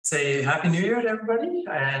say Happy New Year to everybody,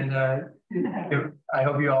 and I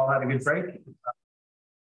hope you all had a good break,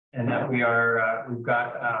 and that we've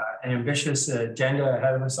got an ambitious agenda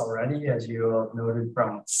ahead of us already, as you have noted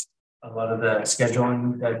from a lot of the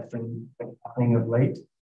scheduling that's been happening of late.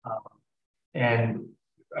 And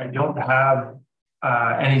I don't have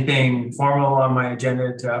anything formal on my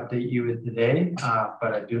agenda to update you with today,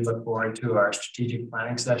 but I do look forward to our strategic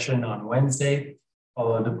planning session on Wednesday,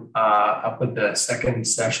 followed up with the second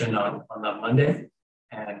session on the Monday,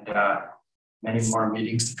 and many more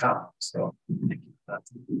meetings to come. So thank you for that.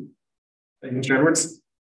 Thank you, Mr. Edwards.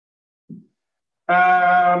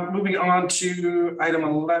 Moving on to item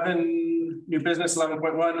 11, new business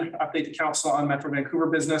 11.1, update to council on Metro Vancouver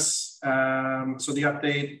business. So the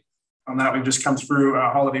update on that, we've just come through a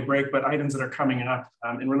holiday break, but items that are coming up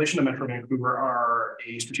in relation to Metro Vancouver are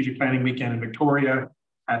a strategic planning weekend in Victoria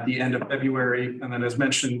at the end of February. And then as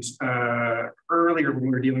mentioned earlier, when we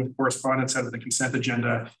were dealing with correspondence out of the consent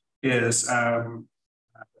agenda, is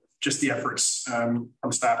just the efforts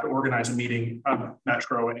from staff to organize a meeting of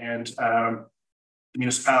Metro and the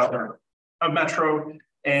municipality of Metro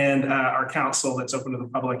and our council that's open to the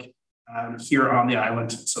public here on the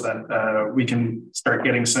island, so that we can start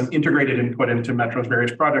getting some integrated input into Metro's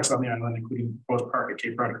various projects on the island, including the proposed park at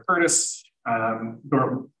Cape Brown Curtis,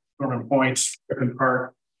 Norman Point, Griffin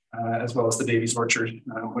Park, as well as the Davies Orchard,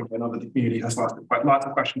 which I know that the community has lots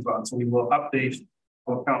of questions on. So we will update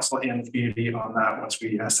both council and the community on that once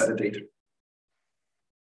we set a date.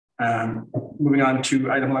 Moving on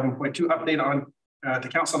to item 11.2, update on the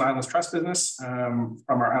Council on Islands Trust business from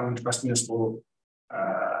our Island Trust Municipal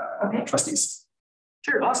trustees.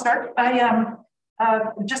 Sure, I'll start. I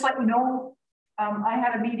just let you know, I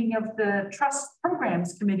had a meeting of the Trust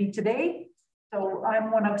Programs Committee today. So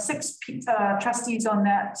I'm one of 6 trustees on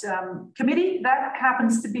that committee. That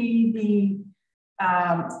happens to be the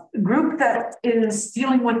group that is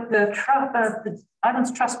dealing with the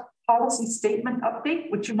Islands Trust Policy Statement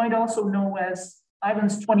Update, which you might also know as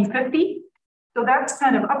Islands 2050. So that's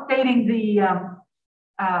kind of updating the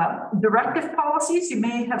directive policies. You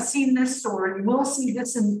may have seen this, or you will see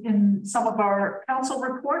this in some of our council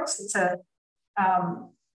reports. It's a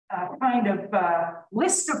kind of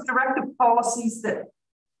list of directive policies that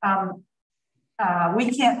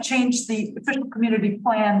we can't change the official community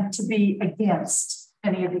plan to be against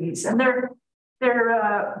any of these. And they're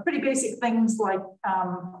pretty basic things like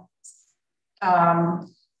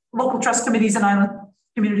local trust committees and island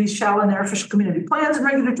communities shall in their official community plans and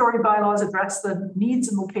regulatory bylaws address the needs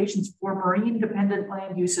and locations for marine dependent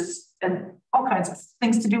land uses and all kinds of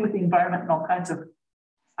things to do with the environment and all kinds of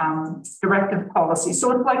directive policies.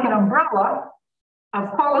 So it's like an umbrella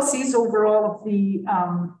of policies over all of the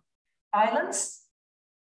islands,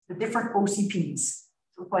 the different OCPs.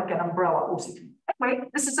 So it's like an umbrella OCP. Anyway,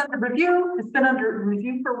 this is under review. It's been under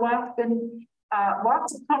review for a while. It's been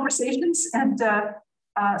lots of conversations, and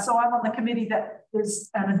so I'm on the committee that is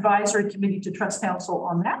an advisory committee to Trust Council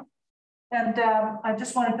on that. And I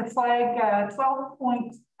just wanted to flag 12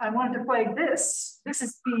 point. I wanted to flag this. This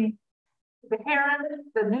is the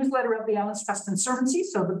Heron, the newsletter of the Islands Trust Conservancy.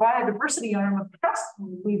 So the biodiversity arm of the trust.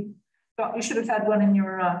 You should have had one in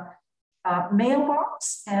your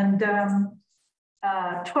mailbox. And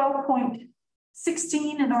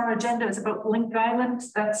 12.16 in our agenda is about Link Island.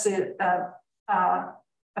 That's it.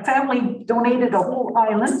 A family donated a whole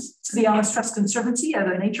island to the Islands Trust Conservancy as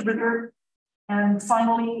a nature reserve. And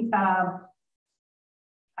finally, I'm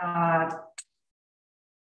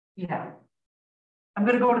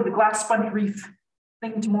going to go to the glass sponge reef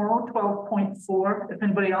thing tomorrow, 12.4. If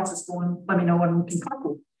anybody else is going, let me know when we can talk.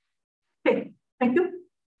 Okay, thank you.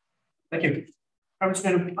 Thank you. I was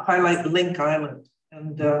going to highlight Link Island,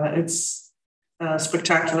 and it's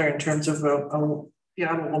spectacular in terms of a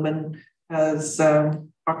young woman has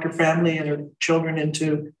talked her family and her children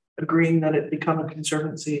into agreeing that it become a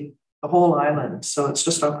conservancy, the whole island. So it's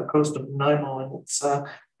just off the coast of Nanaimo, and it's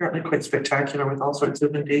apparently quite spectacular with all sorts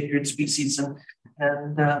of endangered species and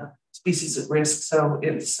species at risk. So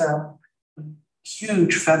it's a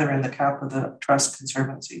huge feather in the cap of the Trust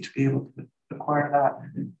Conservancy to be able to acquire that.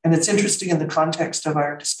 And it's interesting in the context of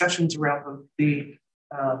our discussions around the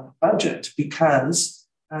budget, because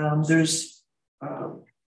there's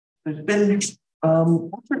been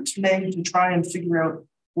efforts made to try and figure out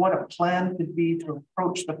what a plan could be to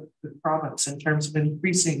approach the province in terms of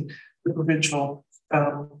increasing the provincial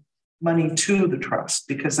money to the trust,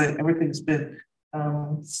 because everything's been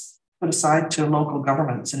put aside to local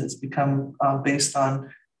governments, and it's become based on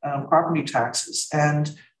property taxes.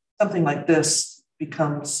 And something like this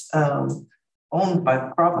becomes owned by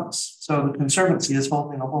the province. So the Conservancy is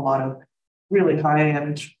holding a whole lot of really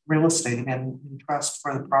high-end real estate in trust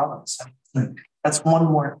for the province. And that's one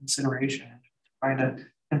more consideration, trying to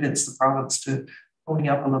convince the province to pony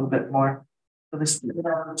up a little bit more. So this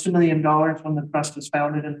 $2 million when the trust was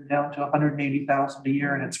founded, and down to $180,000 a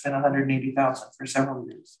year, and it's been $180,000 for several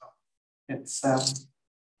years. So it's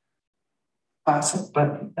classic,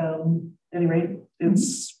 but anyway,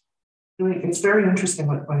 it's very interesting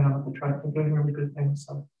what's going on with the trust. They're doing really good things.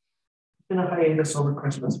 So it's been a hiatus over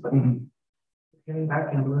Christmas, but getting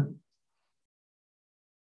back into it.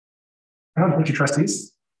 Thank you,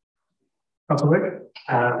 trustees. Councilor Wick.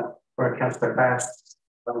 For Councilor Bass,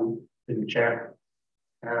 to the chair.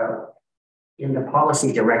 In the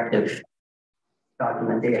policy directive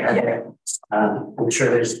document they had there, I'm sure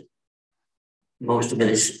there's most of it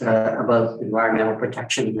is about environmental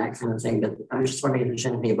protection and that kind of thing, but I'm just wondering if there's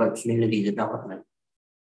anything about community development.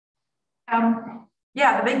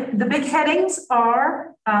 Yeah, the big headings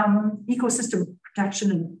are ecosystem protection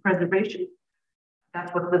and preservation.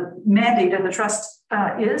 That's what the mandate of the trust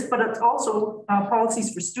is, but it's also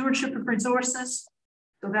policies for stewardship of resources.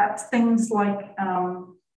 So that's things like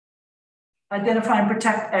identify and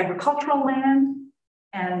protect agricultural land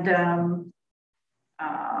and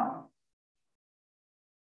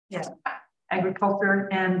agriculture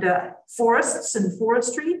and forests and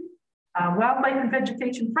forestry, wildlife and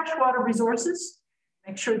vegetation, freshwater resources,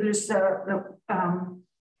 make sure there's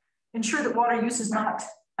ensure that water use is not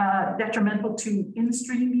detrimental to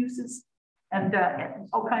in-stream uses, and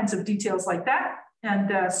all kinds of details like that.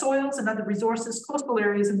 And soils and other resources, coastal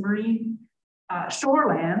areas and marine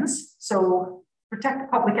shorelands. So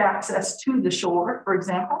protect public access to the shore, for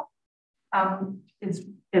example, is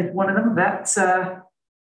one of them. That's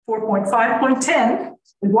 4.5.10,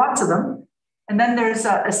 with lots of them. And then there's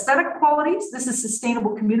aesthetic qualities. This is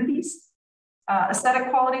sustainable communities.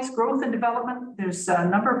 Aesthetic qualities, growth and development. There's a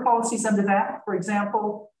number of policies under that. For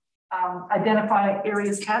example, identify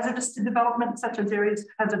areas hazardous to development, such as areas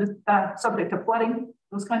hazardous, subject to flooding,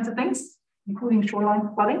 those kinds of things, including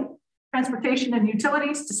shoreline flooding. Transportation and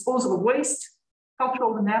utilities, disposal of waste,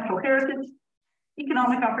 cultural and natural heritage,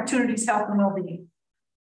 economic opportunities, health and well-being.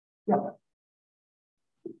 Yeah.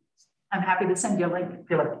 I'm happy to send you a link if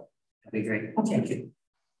you like. That'd be great. Okay. Thank you.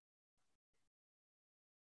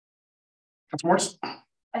 Councilor Morris?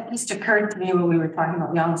 It just occurred to me when we were talking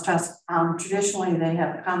about the Islands Trust. Traditionally, they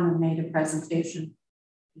have come and made a presentation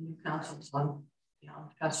to new councils on the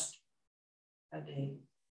Islands Trust. Any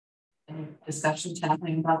discussions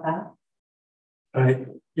happening about that?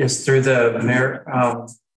 Yes, through the mayor.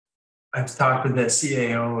 I've talked with the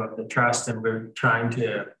CAO of the trust, and we're trying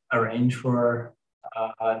to arrange for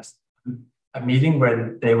a meeting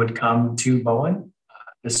where they would come to Bowen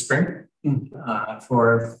this spring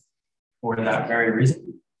for that very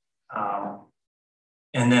reason.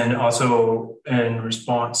 And then also in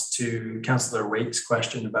response to Councillor Wake's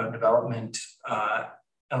question about development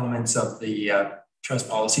elements of the trust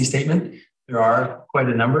policy statement, there are quite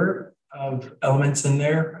a number of elements in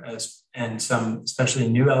there, and some especially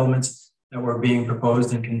new elements that were being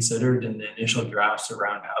proposed and considered in the initial drafts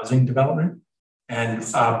around housing development. And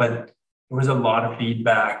but there was a lot of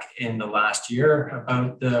feedback in the last year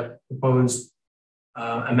about the proposed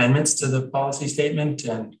amendments to the policy statement,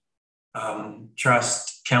 and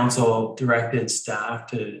Trust Council directed staff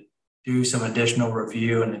to do some additional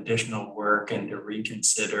review and additional work and to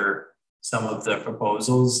reconsider some of the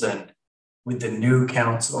proposals. And with the new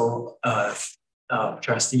council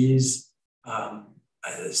trustees,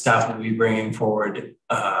 staff will be bringing forward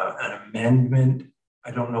an amendment.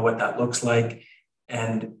 I don't know what that looks like,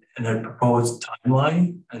 and a proposed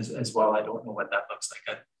timeline as well. I don't know what that looks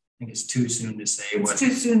like. I think it's too soon to say. It's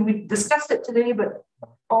too soon. We discussed it today, but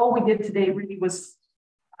all we did today really was,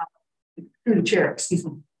 through the chair, excuse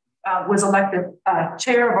me, was elect a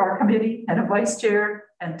chair of our committee and a vice chair,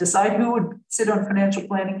 and decide who would sit on financial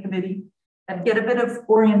planning committee, and get a bit of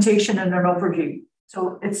orientation and an overview.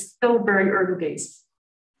 So it's still very early days.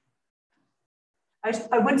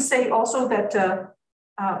 I would say also that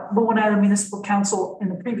Bowen Island Municipal Council in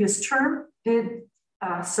the previous term did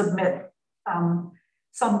submit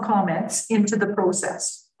some comments into the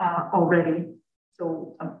process already.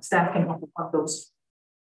 So staff can look at those.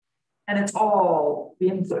 And it's all, the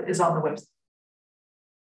input is on the website.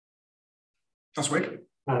 Councilor Wake?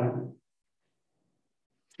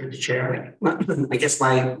 Through the chair. I guess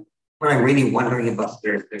what I'm really wondering about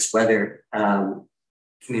is whether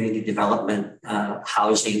community development,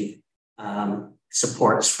 housing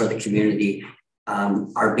supports for the community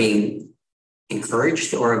are being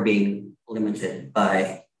encouraged or are being limited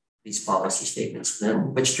by these policy statements.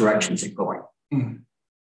 Then which directions are going?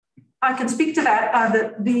 I can speak to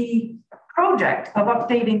that. The project of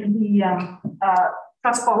updating the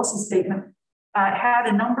trust policy statement had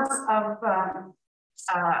a number of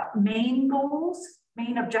main goals,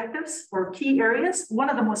 main objectives, or key areas. One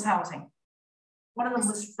of them was housing. One of them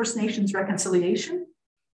was First Nations reconciliation.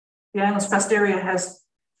 The Islands Trust area has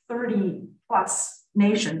 30 plus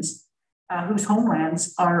nations whose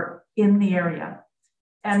homelands are in the area.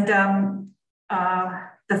 And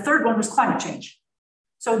the third one was climate change.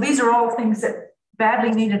 So these are all things that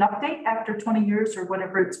badly need an update after 20 years or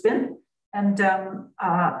whatever it's been. And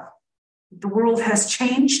the world has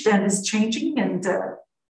changed and is changing. And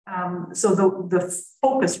so the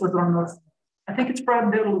focus was on those. I think it's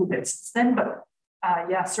broadened out a little bit since then, but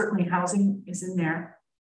yeah, certainly housing is in there,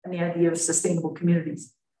 and the idea of sustainable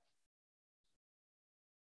communities.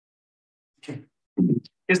 Okay.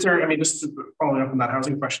 Is there, I mean, just following up on that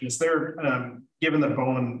housing question, is there, given that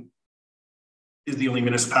Bowen is the only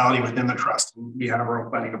municipality within the trust, we have our own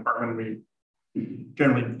planning department, we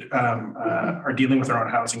generally are dealing with our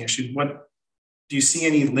own housing issues, what do you see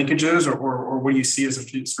any linkages or what do you see as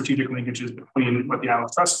a strategic linkages between what the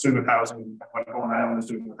Islands Trust is doing with housing and what Bowen Island is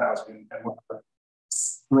doing with housing, and what the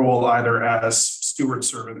role either as steward,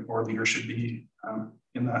 servant, or leader should be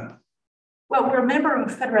in that? Well, we're a member of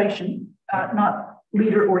a federation, not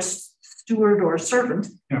leader or steward or servant.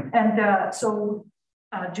 Yeah. And so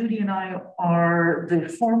Judy and I are the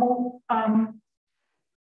formal,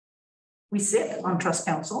 we sit on trust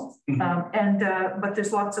council, but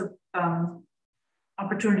there's lots of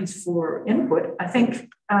opportunities for input. I think,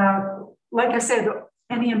 like I said,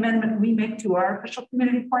 any amendment we make to our official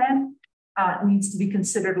community plan needs to be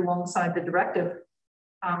considered alongside the directive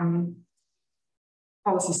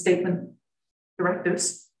policy statement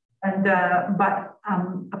directives. And but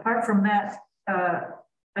apart from that,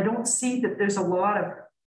 I don't see that there's a lot of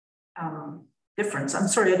difference. I'm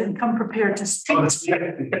sorry, I didn't come prepared to speak.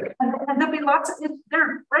 And there'll be lots of,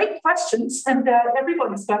 they're great questions, and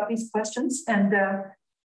everybody's got these questions. And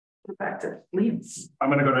go back to Liam. I'm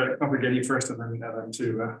going to go to Wendy first, and then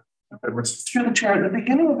to Edwards. Through the chair, at the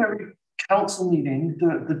beginning of every council meeting,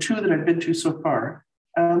 the two that I've been to so far,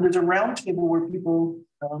 there's a round table where people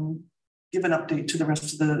give an update to the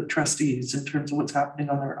rest of the trustees in terms of what's happening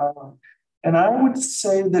on their island. And I would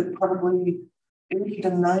say that probably 80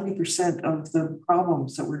 to 90% of the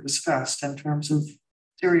problems that were discussed in terms of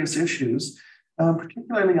serious issues,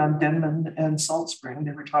 particularly on Denman and Salt Spring,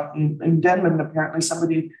 they were talking, in Denman, apparently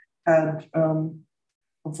somebody had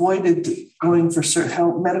avoided going for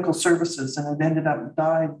medical services and had ended up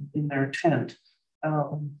died in their tent.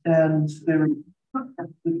 And the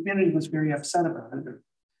community was very upset about it.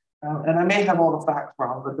 And I may have all the facts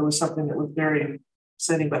wrong, but there was something that was very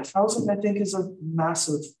upsetting. But housing, I think, is a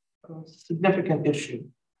massive, significant issue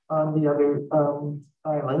on the other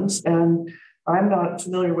islands. And I'm not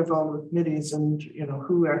familiar with all the committees and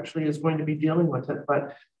who actually is going to be dealing with it.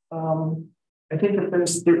 But I think that there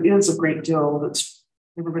is a great deal that's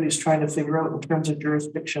everybody's trying to figure out in terms of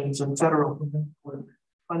jurisdictions and federal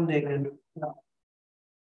funding and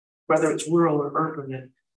whether it's rural or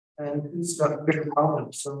urban. And who's got a bigger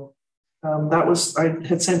problem. So that was, I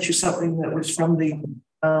had sent you something that was from the,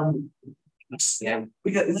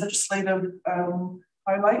 we get legislative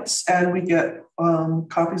highlights, and we get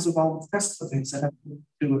copies of all the press clippings that have to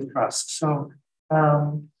do with trust. So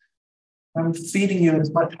I'm feeding you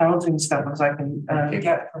as much housing stuff as I can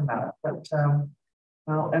get from that. But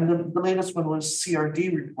and the latest one was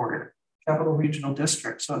CRD report, Capital Regional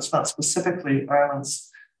District. So it's not specifically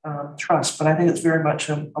islands trust, but I think it's very much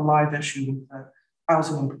a live issue with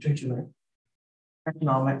housing in particular,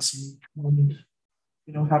 economics, and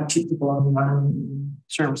how to keep people on the island, and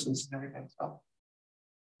services and everything. So,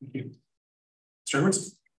 thank you,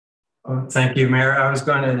 Edwards. Thank you, Mayor. I was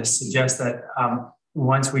going to suggest that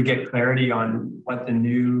once we get clarity on what the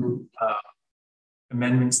new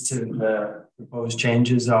amendments to the proposed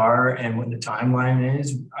changes are and what the timeline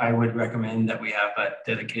is, I would recommend that we have a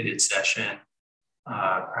dedicated session.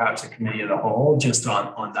 Perhaps a committee of the whole just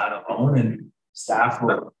on that alone, and staff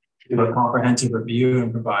will do a comprehensive review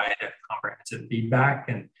and provide a comprehensive feedback,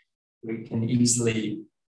 and we can easily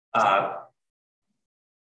add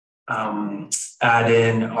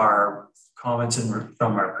in our comments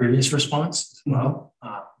from our previous response as well.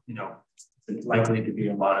 It's likely to be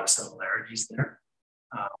a lot of similarities there.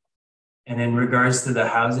 And in regards to the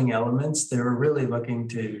housing elements, they were really looking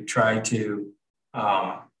to try to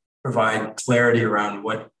provide clarity around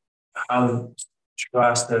how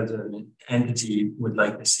trust as an entity would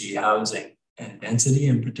like to see housing and density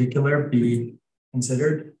in particular be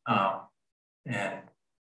considered. And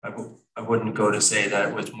I wouldn't go to say that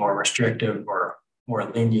it was more restrictive or more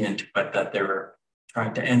lenient, but that they were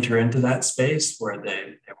trying to enter into that space where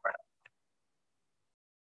they were.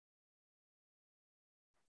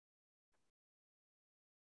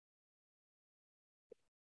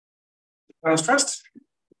 Trust.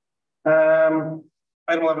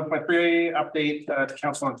 Item 11.3 update to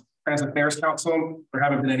Council on Transit Affairs Council. There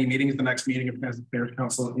haven't been any meetings. The next meeting of Transit Affairs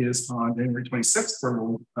Council is on January 26th, where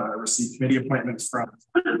we'll receive committee appointments from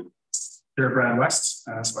Chair Brad West.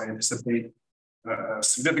 So I anticipate a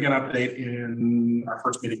significant update in our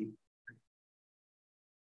first meeting.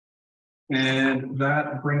 And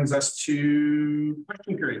that brings us to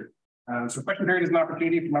question period. So question period is an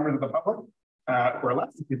opportunity for members of the public who are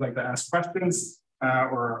left, if you'd like to ask questions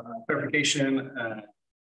or clarification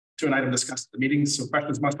to an item discussed at the meeting. So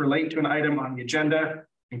questions must relate to an item on the agenda,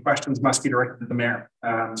 and questions must be directed to the mayor.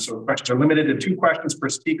 So questions are limited to 2 questions per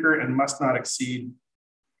speaker and must not exceed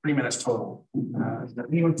 3 minutes total. Is there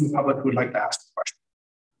anyone from the public who would like to ask a question?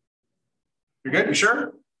 You're good? You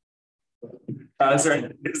sure? Is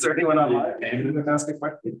there anyone online who would ask a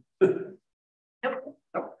question? Nope.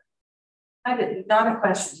 I did not a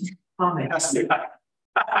question. Comment. Has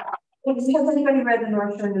anybody read the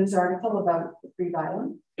North Shore News article about the Free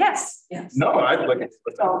Island? Yes. Yes. No, I'd look at it.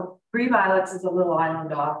 So Free Islets is a little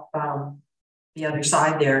island off the other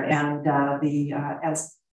side there, and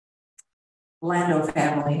as Lando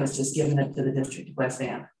family has just given it to the District of West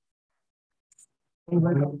End.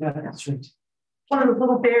 That's right. One of the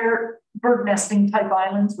little bird nesting type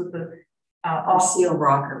islands with the Seal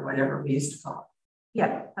Rock or whatever we used to call it.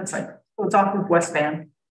 Yeah, that's right. So it's off of West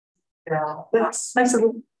Van. Yeah, that's nice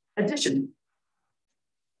little addition.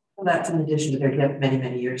 Well, that's in addition to their gift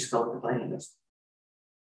many years ago for planning this.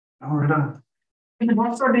 Oh, we're done. And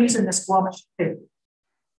what sort of using this Squamish too?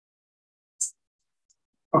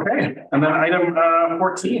 Okay, and then item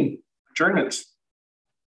 14, adjournment.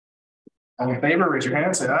 All in favor, raise your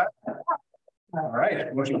hand, say aye. All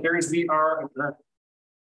right, motion carries. We are adjourned.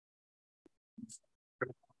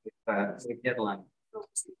 Deadline.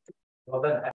 Well, then.